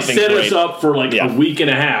going to be something great. They set us up for like a week and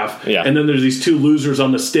a half, and then there's these two losers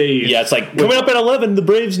on the stage. Yeah, it's like, coming up at 11, the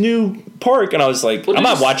Braves' new park. And I was like, I'm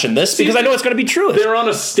not watching this because I know it's going to be Truist. They're on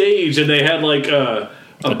a stage, and they had like a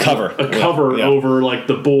cover over like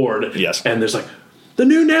the board. Yes. And there's like, the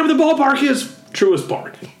new name of the ballpark is Truist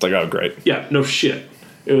Park. It's like, oh, great. Yeah, no shit.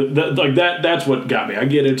 That's what got me. I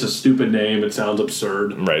get it's a stupid name. It sounds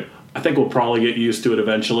absurd. Right. I think we'll probably get used to it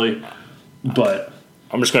eventually. But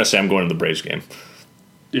I'm just going to say I'm going to the Braves game.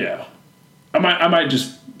 Yeah. I might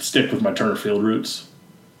just stick with my Turner Field roots.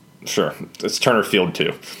 Sure. It's Turner Field,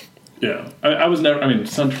 too. Yeah. I was never... I mean,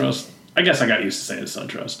 SunTrust... I guess I got used to saying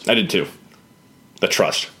SunTrust. I did, too. The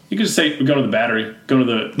Trust. You could just say, go to the Battery. Go to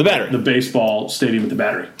the Battery. The baseball stadium at the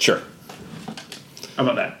Battery. Sure. How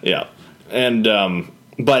about that? Yeah. And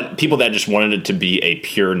But people that just wanted it to be a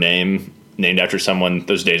pure name, named after someone,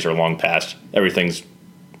 those days are long past. Everything's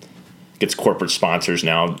gets corporate sponsors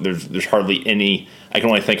now. There's hardly any. I can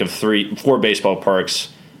only think of 4 baseball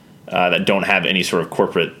parks that don't have any sort of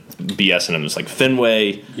corporate BS in them. It's like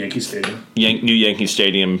Fenway, Yankee Stadium, New Yankee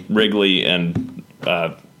Stadium, Wrigley, and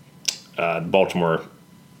Baltimore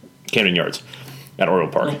Camden Yards at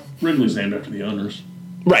Oriole Park. Well, Wrigley's named after the owners,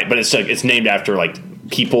 right? But it's named after like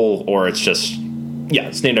people, or it's just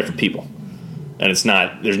it's named after people, and it's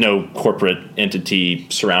not. There's no corporate entity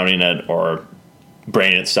surrounding it or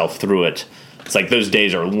branding itself through it. It's like those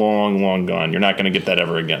days are long, long gone. You're not going to get that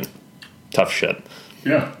ever again. Tough shit.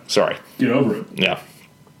 Yeah. Sorry. Get over it. Yeah.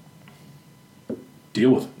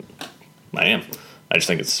 Deal with it. I am. I just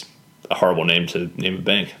think it's a horrible name to name a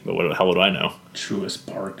bank. But what the hell do I know? Truist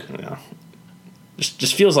Park. Yeah.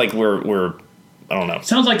 Just feels like we're I don't know.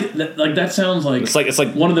 Sounds like that sounds like it's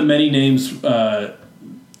like one of the many names the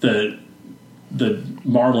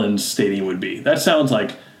Marlins Stadium would be. That sounds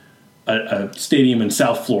like a stadium in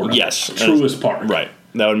South Florida. Yes. Truist Park. Right.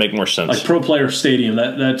 That would make more sense. Like Pro Player Stadium,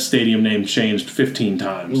 that stadium name changed 15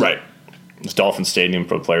 times. Right. It's Dolphin Stadium,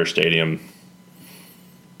 Pro Player Stadium.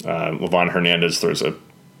 Livan Hernandez throws a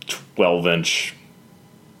 12-inch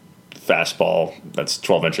fastball that's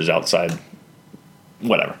 12 inches outside.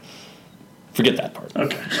 Whatever. Forget that part.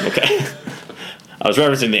 Okay. I was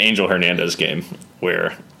referencing the Angel Hernandez game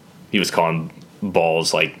where he was calling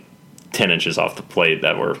balls like 10 inches off the plate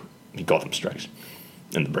he called them strikes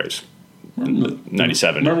in the Braves.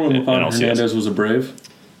 97. Remember when Livan Hernandez was a Brave?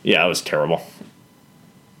 Yeah, it was terrible.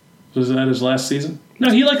 Was that his last season? No,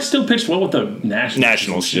 he still pitched well with the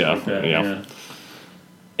Nationals. Yeah, like that. Yeah.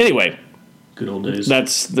 Anyway, good old days.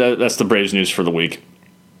 That's the Braves news for the week.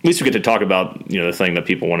 At least we get to talk about the thing that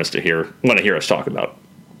people want to hear us talk about.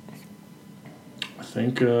 I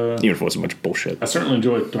think even if it wasn't much bullshit. I certainly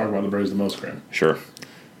enjoy talking about the Braves the most, Graham. Sure.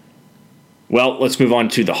 Well, let's move on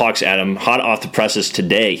to the Hawks, Adam. Hot off the presses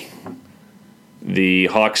today. The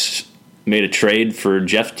Hawks made a trade for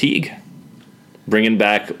Jeff Teague, bringing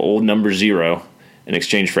back old number 0 in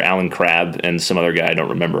exchange for Alan Crabb and some other guy I don't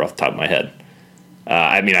remember off the top of my head.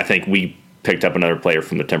 I think we picked up another player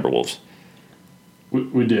from the Timberwolves.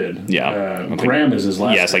 We did. Yeah. Graham is his last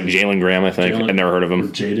name. Yeah, it's like Jalen Graham, I think. I've never heard of him. Or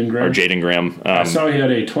Jaden Graham. I saw he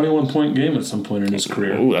had a 21-point game at some point in his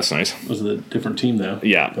career. Ooh, that's nice. It was a different team, though.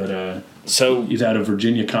 Yeah. But so he's out of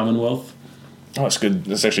Virginia Commonwealth. Oh, that's good.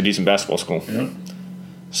 That's actually a decent basketball school. Yeah.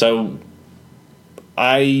 So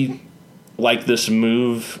I like this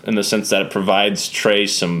move in the sense that it provides Trey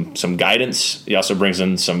some guidance. He also brings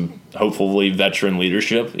in some hopefully veteran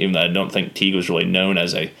leadership, even though I don't think Teague was really known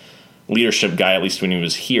as a leadership guy, at least when he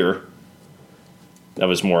was here. That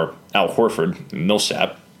was more Al Horford and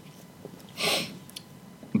Millsap.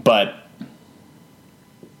 But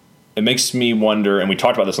it makes me wonder, and we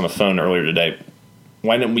talked about this on the phone earlier today,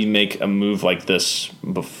 why didn't we make a move like this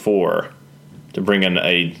before to bring in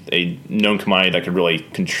a known commodity that could really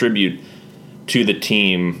contribute to the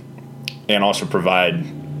team and also provide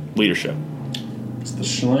leadership? It's the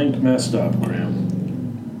Schlenk messed up, Graham.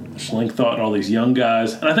 Schlenk thought all these young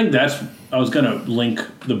guys, and I think I was going to link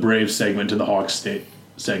the Braves segment to the Hawks state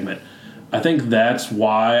segment. I think that's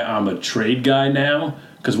why I'm a trade guy now,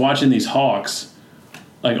 because watching these Hawks,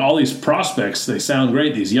 like all these prospects, they sound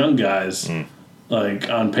great, these young guys, like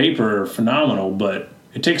on paper are phenomenal, but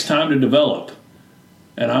it takes time to develop.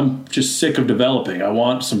 And I'm just sick of developing. I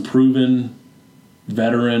want some proven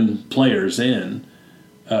veteran players in.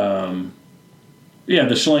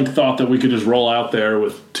 The Schlenk thought that we could just roll out there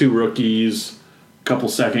with 2 rookies, a couple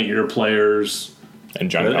second-year players, and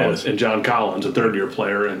John Collins, a third-year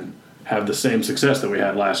player, and have the same success that we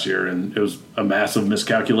had last year. And it was a massive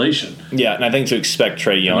miscalculation. Yeah, and I think to expect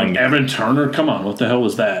Trey Young, like Evan Turner, come on, what the hell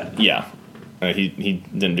was that? Yeah, he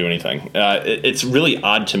didn't do anything. It's really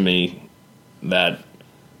odd to me that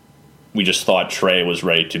we just thought Trey was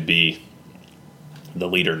ready to be the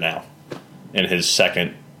leader now in his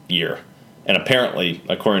second year. And apparently,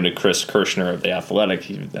 according to Chris Kirshner of The Athletic,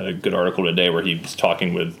 he had a good article today where he was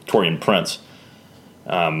talking with Torian Prince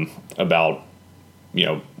about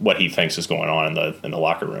what he thinks is going on in the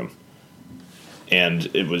locker room. And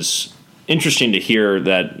it was interesting to hear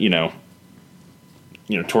that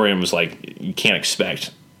Torian was like, you can't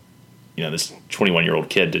expect this 21-year-old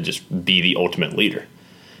kid to just be the ultimate leader.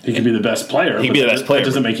 He can be the best player. He can be the best player. That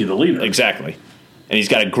doesn't make you the leader. Exactly. And he's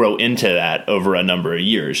got to grow into that over a number of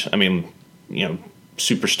years. I mean,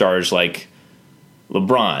 superstars like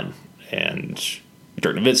LeBron and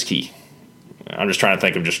Dirk Nowitzki. I'm just trying to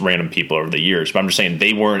think of just random people over the years. But I'm just saying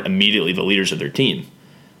they weren't immediately the leaders of their team.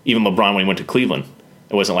 Even LeBron, when he went to Cleveland,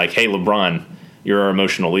 it wasn't like, hey, LeBron, You're our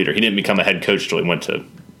emotional leader. He didn't become a head coach until he went to,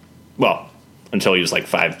 until he was like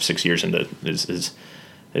 5-6 years into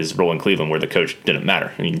his role in Cleveland, where the coach didn't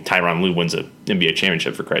matter. I mean, Tyronn Lue wins an NBA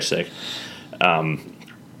championship, for Christ's sake.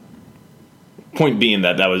 Point being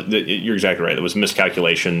that you're exactly right. It was a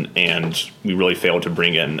miscalculation, and we really failed to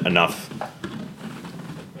bring in enough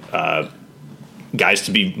guys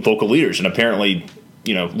to be vocal leaders. And apparently,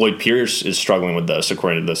 Lloyd Pierce is struggling with this,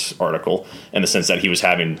 according to this article, in the sense that he was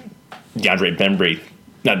having DeAndre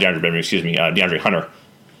Hunter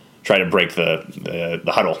try to break the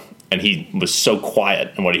huddle. And he was so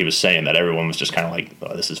quiet in what he was saying that everyone was just kind of like,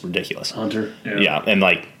 oh, this is ridiculous. Hunter. Yeah. And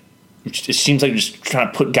like, it seems like you're just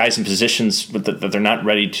trying to put guys in positions that they're not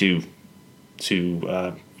ready to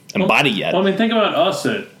embody yet. Well, I mean, think about us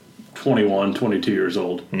at 21, 22 years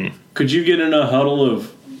old. Could you get in a huddle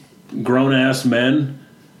of grown-ass men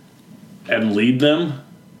and lead them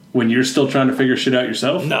when you're still trying to figure shit out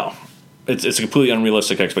yourself? No. It's a completely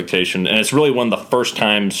unrealistic expectation, and it's really one of the first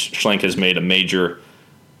times Schlenk has made a major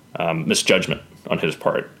misjudgment on his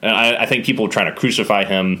part. And I think people trying to crucify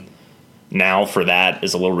him now for that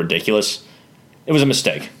is a little ridiculous. It was a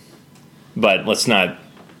mistake. But let's not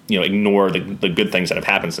ignore the good things that have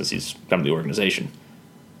happened since he's come to the organization.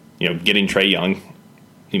 Getting Trae Young,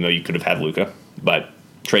 even though you could have had Luka, but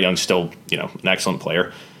Trae Young's still an excellent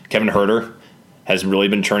player. Kevin Huerter has really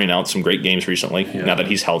been turning out some great games recently, now that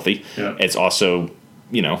he's healthy. Yeah. It's also,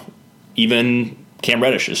 even Cam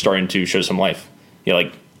Reddish is starting to show some life. He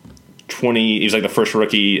was like the first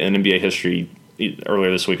rookie in NBA history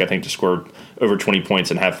earlier this week, I think, to score over 20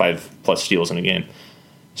 points and have 5+ steals in a game.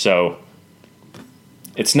 So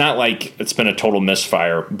it's not like it's been a total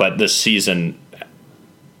misfire, but this season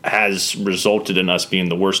has resulted in us being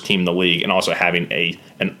the worst team in the league and also having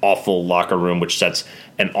an awful locker room, which sets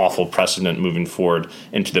an awful precedent moving forward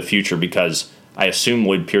into the future, because I assume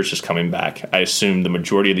Lloyd Pierce is coming back. I assume the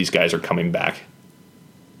majority of these guys are coming back.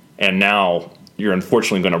 And now you're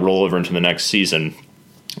unfortunately going to roll over into the next season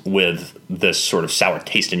with this sort of sour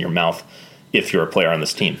taste in your mouth if you're a player on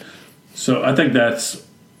this team. So I think that's,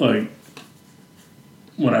 like,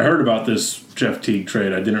 when I heard about this Jeff Teague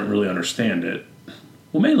trade, I didn't really understand it.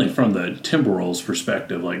 Well, mainly from the Timberwolves'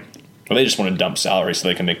 perspective. Well, they just want to dump salary so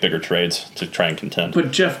they can make bigger trades to try and contend.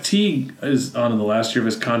 But Jeff Teague is on the last year of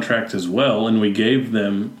his contract as well, and we gave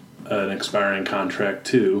them an expiring contract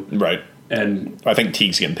too. Right. And I think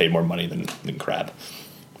Teague's getting paid more money than Crabbe,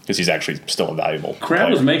 because he's actually still a valuable Crabbe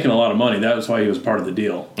player. was making a lot of money. That was why he was part of the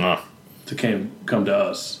deal to come to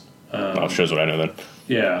us. Well, shows what I know then.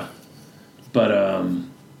 Yeah. But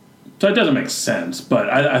so it doesn't make sense. But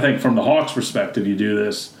I think from the Hawks' perspective, you do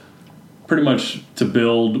this pretty much to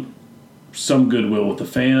build some goodwill with the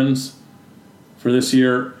fans for this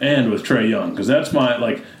year and with Trae Young. Because that's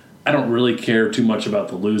I don't really care too much about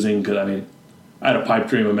the losing, because, I had a pipe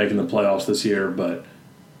dream of making the playoffs this year, but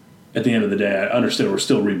at the end of the day, I understood we're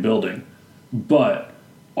still rebuilding. But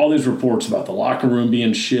all these reports about the locker room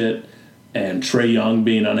being shit and Trae Young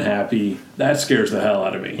being unhappy, that scares the hell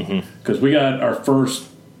out of me. Because we got our first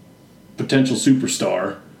potential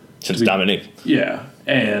superstar. Since Dominique. Yeah.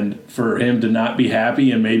 And for him to not be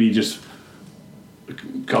happy and maybe just a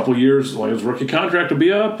couple years, his rookie contract will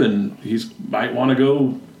be up and he might want to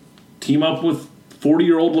go team up with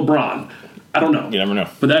 40-year-old LeBron. I don't know. You never know.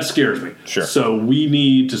 But that scares me. Sure. So we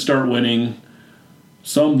need to start winning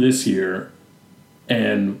some this year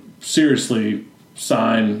and seriously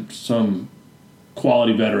sign some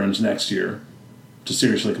quality veterans next year to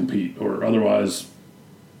seriously compete, or otherwise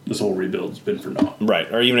this whole rebuild's been for naught.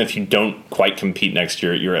 Right. Or even if you don't quite compete next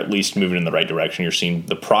year, you're at least moving in the right direction. You're seeing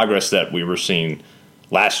the progress that we were seeing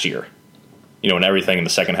last year, and everything in the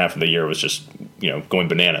second half of the year was just, going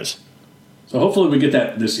bananas. So hopefully we get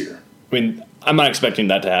that this year. I'm not expecting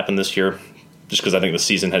that to happen this year, just because I think the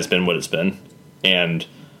season has been what it's been, and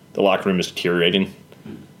the locker room is deteriorating.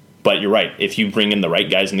 But you're right. If you bring in the right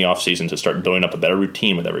guys in the offseason to start building up a better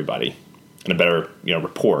routine with everybody and a better,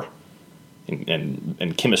 rapport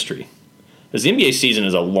and chemistry, because the NBA season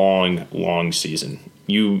is a long, long season.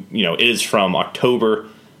 It is from October,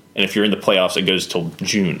 and if you're in the playoffs, it goes till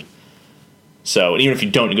June. So even if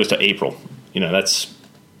you don't, it goes to April. That's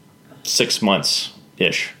 6 months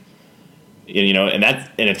ish. And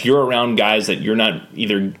if you're around guys that you're not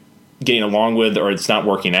either getting along with or it's not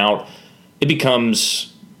working out, it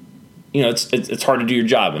becomes, it's hard to do your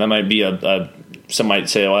job. And that might be some might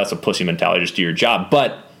say, well, that's a pussy mentality, just do your job.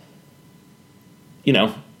 But,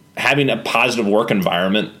 having a positive work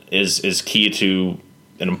environment is key to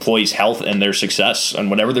an employee's health and their success on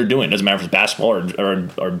whatever they're doing. It doesn't matter if it's basketball or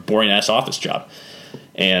a boring-ass office job.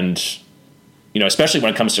 And, especially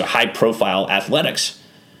when it comes to high-profile athletics.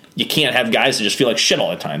 you can't have guys that just feel like shit all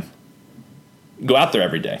the time. Go out there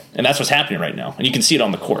every day, and that's what's happening right now, and you can see it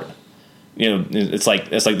on the court. It's like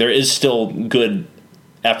there is still good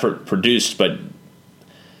effort produced, but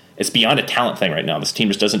it's beyond a talent thing right now. This team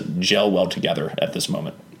just doesn't gel well together at this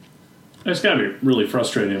moment. It's got to be really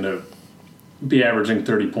frustrating to be averaging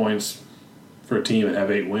 30 points for a team and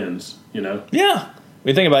have 8 wins. Yeah. When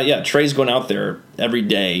you think about it, Trey's going out there every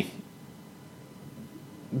day,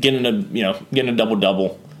 getting a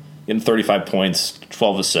double-double, getting 35 points,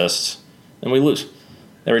 12 assists, and we lose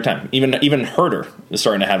every time. Even Herter is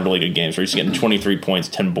starting to have really good games where he's getting 23 points,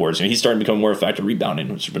 10 boards. He's starting to become more effective rebounding,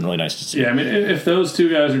 which has been really nice to see. Yeah, if those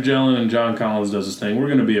two guys are gelling and John Collins does his thing, we're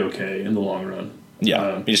going to be okay in the long run.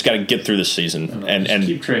 Yeah, you just got to get through this season and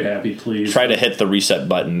keep Trey happy, please. Try to hit the reset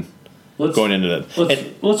button going into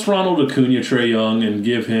that. Let's Ronald Acuna Trae Young and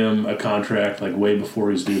give him a contract like way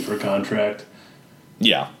before he's due for a contract.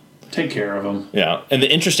 Yeah. Take care of him. Yeah, and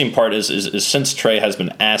the interesting part is since Trey has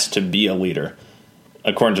been asked to be a leader,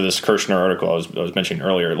 according to this Kirshner article I was mentioning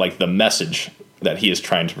earlier, like the message that he is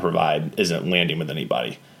trying to provide isn't landing with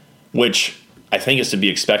anybody, which I think is to be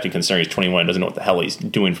expected considering he's 21 and doesn't know what the hell he's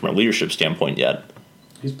doing from a leadership standpoint yet.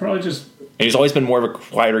 He's probably just... And he's always been more of a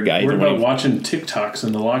quieter guy. Worried about watching TikToks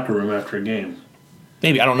in the locker room after a game.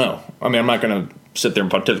 Maybe, I don't know. I'm not going to sit there and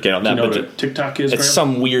pontificate on that. Do you know what TikTok is, It's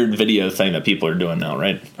some weird video thing that people are doing now,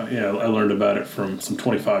 right? Yeah, I learned about it from some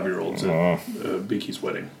 25-year-olds at Beaky's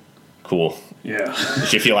wedding. Cool. Yeah. Does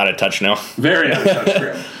she feel out of touch now? Very out of touch,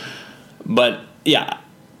 Graham. But, yeah,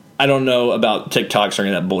 I don't know about TikToks or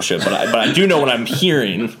any of that bullshit, but I do know what I'm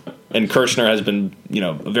hearing, and Kirshner has been,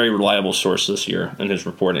 a very reliable source this year in his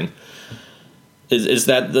reporting, is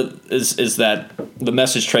that the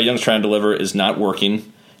message Trae Young's trying to deliver is not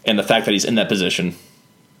working, and the fact that he's in that position,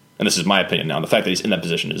 and this is my opinion now, the fact that he's in that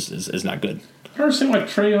position is not good. I don't understand why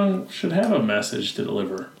Trae Young should have a message to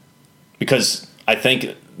deliver. Because I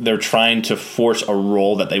think they're trying to force a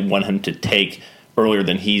role that they want him to take earlier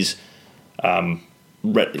than he's,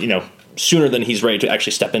 sooner than he's ready to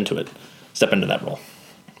actually step into that role.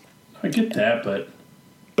 I get that,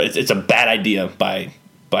 but it's a bad idea by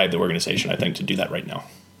the organization, I think, to do that right now.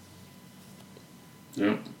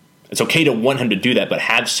 Yeah. It's okay to want him to do that, but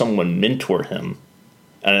have someone mentor him,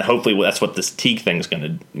 and hopefully that's what this Teague thing is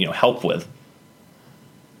going to help with.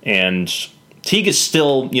 And Teague is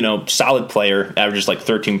still solid player, averages like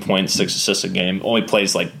 13 points, 6 assists a game, only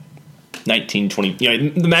plays like 19, 20.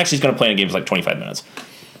 The max he's going to play in a game is like 25 minutes.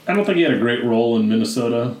 I don't think he had a great role in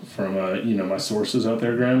Minnesota from my sources out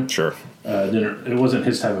there, Graham. Sure. It wasn't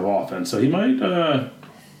his type of offense, so he might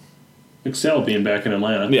excel being back in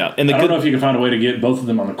Atlanta. Yeah, and I don't know if you can find a way to get both of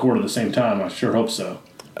them on the court at the same time. I sure hope so.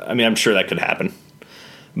 I'm sure that could happen.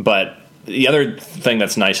 But the other thing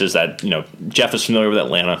that's nice is that Jeff is familiar with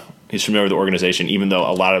Atlanta. He's familiar with the organization, even though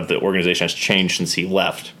a lot of the organization has changed since he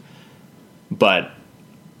left. But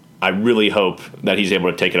I really hope that he's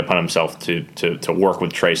able to take it upon himself to work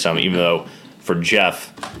with Trey some, even though for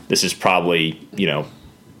Jeff, this is probably,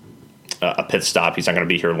 a pit stop. He's not going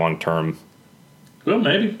to be here long term. Well,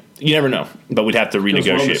 maybe. You never know, but we'd have to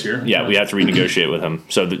renegotiate. Yeah, we'd have to renegotiate with him.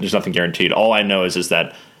 So there's nothing guaranteed. All I know is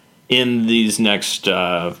that in these next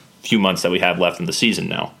few months that we have left in the season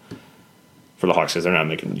now for the Hawks, because they're not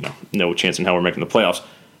making, no chance in hell we're making the playoffs,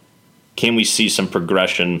 can we see some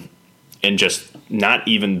progression in just not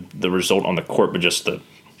even the result on the court, but just the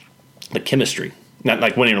chemistry? Not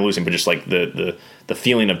like winning or losing, but just like the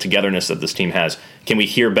feeling of togetherness that this team has. Can we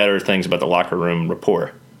hear better things about the locker room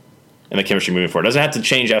rapport and the chemistry moving forward? It doesn't have to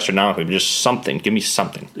change astronomically, but just something. Give me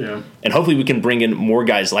something. Yeah. And hopefully we can bring in more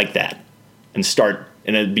guys like that and start.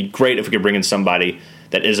 And it'd be great if we could bring in somebody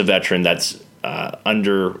that is a veteran that's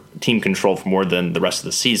under team control for more than the rest of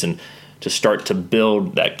the season to start to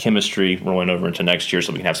build that chemistry rolling over into next year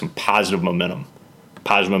so we can have some positive momentum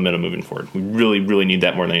moving forward. We really, really need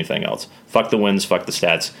that more than anything else. Fuck the wins, fuck the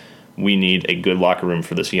stats. We need a good locker room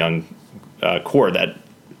for this young core that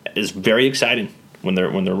is very exciting when they're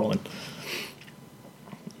rolling.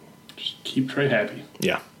 Just keep Trey happy.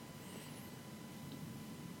 Yeah.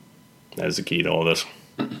 That is the key to all this.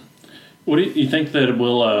 What do you think that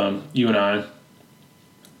will, you and I,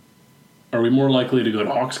 are we more likely to go to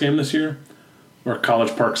Hawks game this year or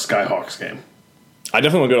College Park Skyhawks game? I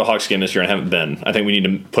definitely want to go to a Hawks game this year and haven't been. I think we need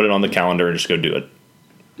to put it on the calendar and just go do it.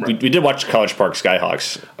 Right. We did watch College Park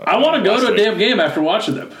Skyhawks. I want to go to a damn game after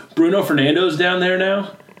watching them. Bruno Fernando's down there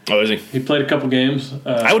now. Oh, is he? He played a couple games.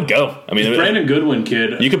 I would go. I mean, Brandon Goodwin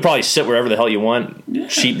kid. You could probably sit wherever the hell you want. Yeah.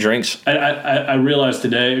 Cheap drinks. I realized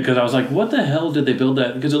today because I was like, what the hell did they build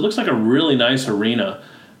that? Because it looks like a really nice arena.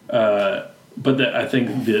 But I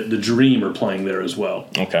think the Dream are playing there as well.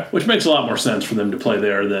 Okay. Which makes a lot more sense for them to play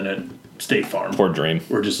there than at State Farm. Poor Dream.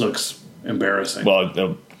 Where it just looks embarrassing. Well,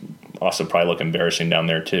 it'll also probably look embarrassing down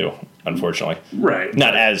there, too, unfortunately. Right.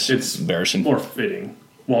 Not as it's embarrassing. More fitting.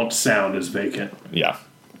 Won't sound as vacant. Yeah.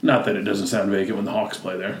 Not that it doesn't sound vacant when the Hawks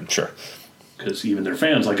play there. Sure. Because even their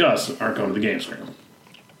fans like us aren't going to the games, Graham.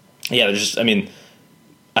 Yeah, there's just, I mean,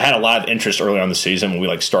 I had a lot of interest early on the season when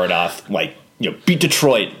we started off beat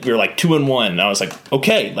Detroit. We were 2-1, and I was like,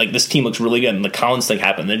 okay, this team looks really good. And the Collins thing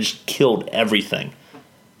happened. They just killed everything.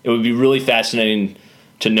 It would be really fascinating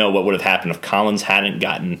to know what would have happened if Collins hadn't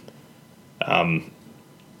gotten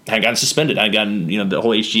suspended, hadn't gotten the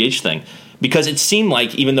whole HGH thing, because it seemed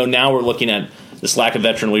like, even though now we're looking at this lack of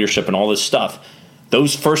veteran leadership and all this stuff,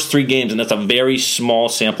 those first 3 games, and that's a very small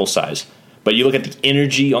sample size, but you look at the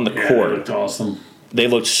energy on the court. They looked awesome. They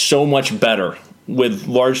looked so much better with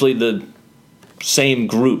largely the same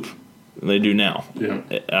group than they do now. Yeah.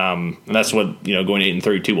 And that's what going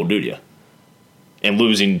 8-32 will do to you, and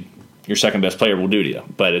losing your second best player will do to you.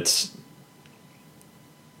 But it's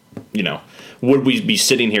would we be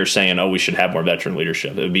sitting here saying, "Oh, we should have more veteran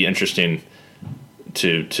leadership"? It would be interesting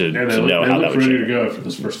to know how that would. Ready to go for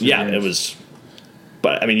this first. Yeah, games. It was.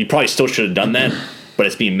 But I mean, you probably still should have done that. But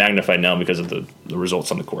it's being magnified now because of the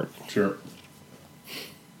results on the court. Sure.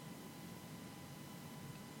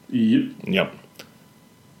 Yep.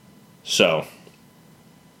 So,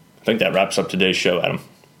 I think that wraps up today's show, Adam.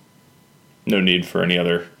 No need for any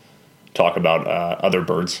other talk about other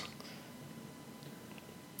birds.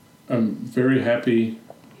 I'm very happy.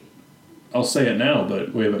 I'll say it now,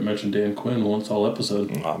 but we haven't mentioned Dan Quinn once all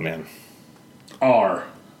episode. Oh, man. Our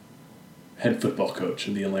head football coach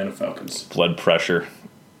of the Atlanta Falcons. Blood pressure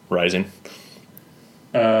rising.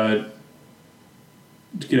 To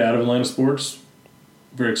get out of Atlanta sports,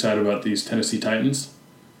 very excited about these Tennessee Titans.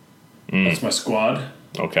 That's my squad.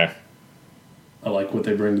 Okay. I like what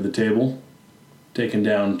they bring to the table. Taking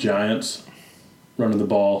down giants, running the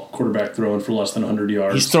ball, quarterback throwing for less than 100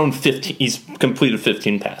 yards. He's thrown 15. He's completed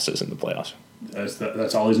 15 passes in the playoffs.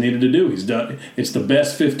 That's all he's needed to do. He's done. It's the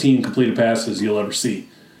best 15 completed passes you'll ever see.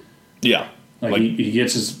 Yeah. He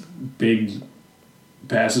gets his big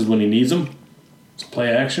passes when he needs them. It's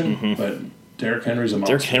play action, but Derrick Henry's a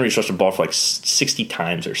monster. Derrick Henry rushed the ball for 60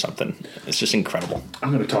 times or something. It's just incredible.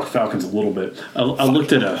 I'm going to talk Falcons a little bit. I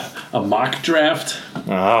looked at a mock draft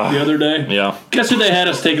the other day. Yeah. Guess who they had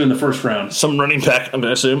us taking in the first round? Some running back, I'm going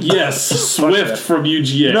to assume. Yes, Swift from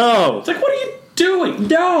UGA. No. It's like, what are you doing?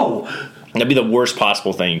 No. That'd be the worst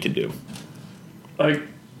possible thing you could do.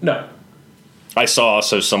 No. I saw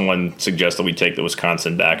also someone suggest that we take the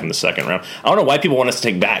Wisconsin back in the second round. I don't know why people want us to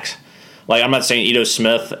take backs. I'm not saying Ito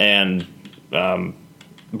Smith and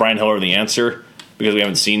Brian Hill are the answer, because we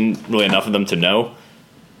haven't seen really enough of them to know.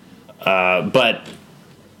 But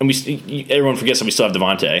everyone forgets that we still have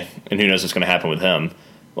Devontae, and who knows what's going to happen with him.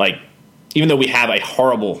 Even though we have a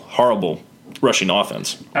horrible, horrible rushing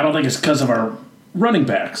offense. I don't think it's because of our running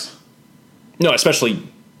backs. No, especially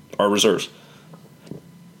our reserves.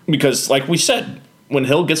 Because, like we said, when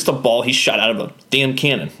Hill gets the ball, he's shot out of a damn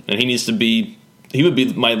cannon, and he would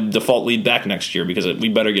be my default lead back next year, because we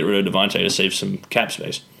better get rid of Devontae to save some cap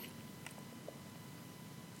space.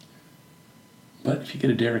 But if you get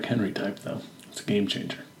a Derrick Henry type, though, it's a game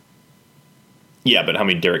changer. Yeah, but how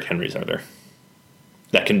many Derrick Henrys are there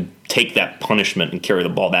that can take that punishment and carry the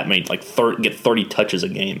ball that many, get 30 touches a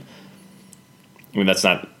game? I mean, that's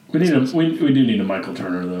not... We do need a Michael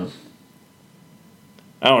Turner, though.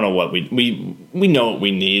 I don't know what we know what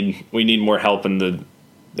we need. We need more help in the...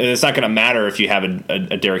 And it's not going to matter if you have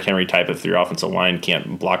a Derrick Henry type if your offensive line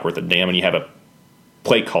can't block worth a damn, and you have a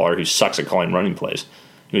play caller who sucks at calling running plays,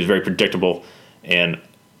 who's very predictable and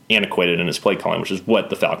antiquated in his play calling, which is what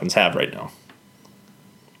the Falcons have right now.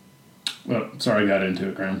 Well, sorry I got into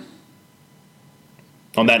it, Graham.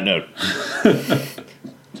 On that note...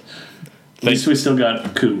 At least we still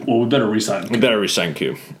got Koo. Well, we better re-sign Koo. We better re-sign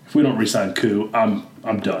Koo. If we don't re-sign Koo, I'm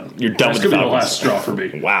done. You're done with That's the Falcons. going to be the last straw for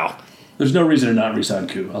me. Wow. There's no reason to not re-sign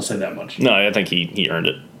Koo. I'll say that much. No, I think he earned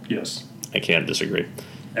it. Yes. I can't disagree.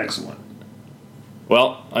 Excellent.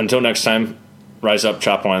 Well, until next time, rise up,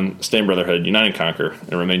 chop one, stay in brotherhood, unite and conquer,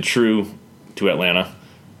 and remain true to Atlanta.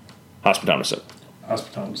 Hospitality.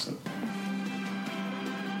 Hospitality.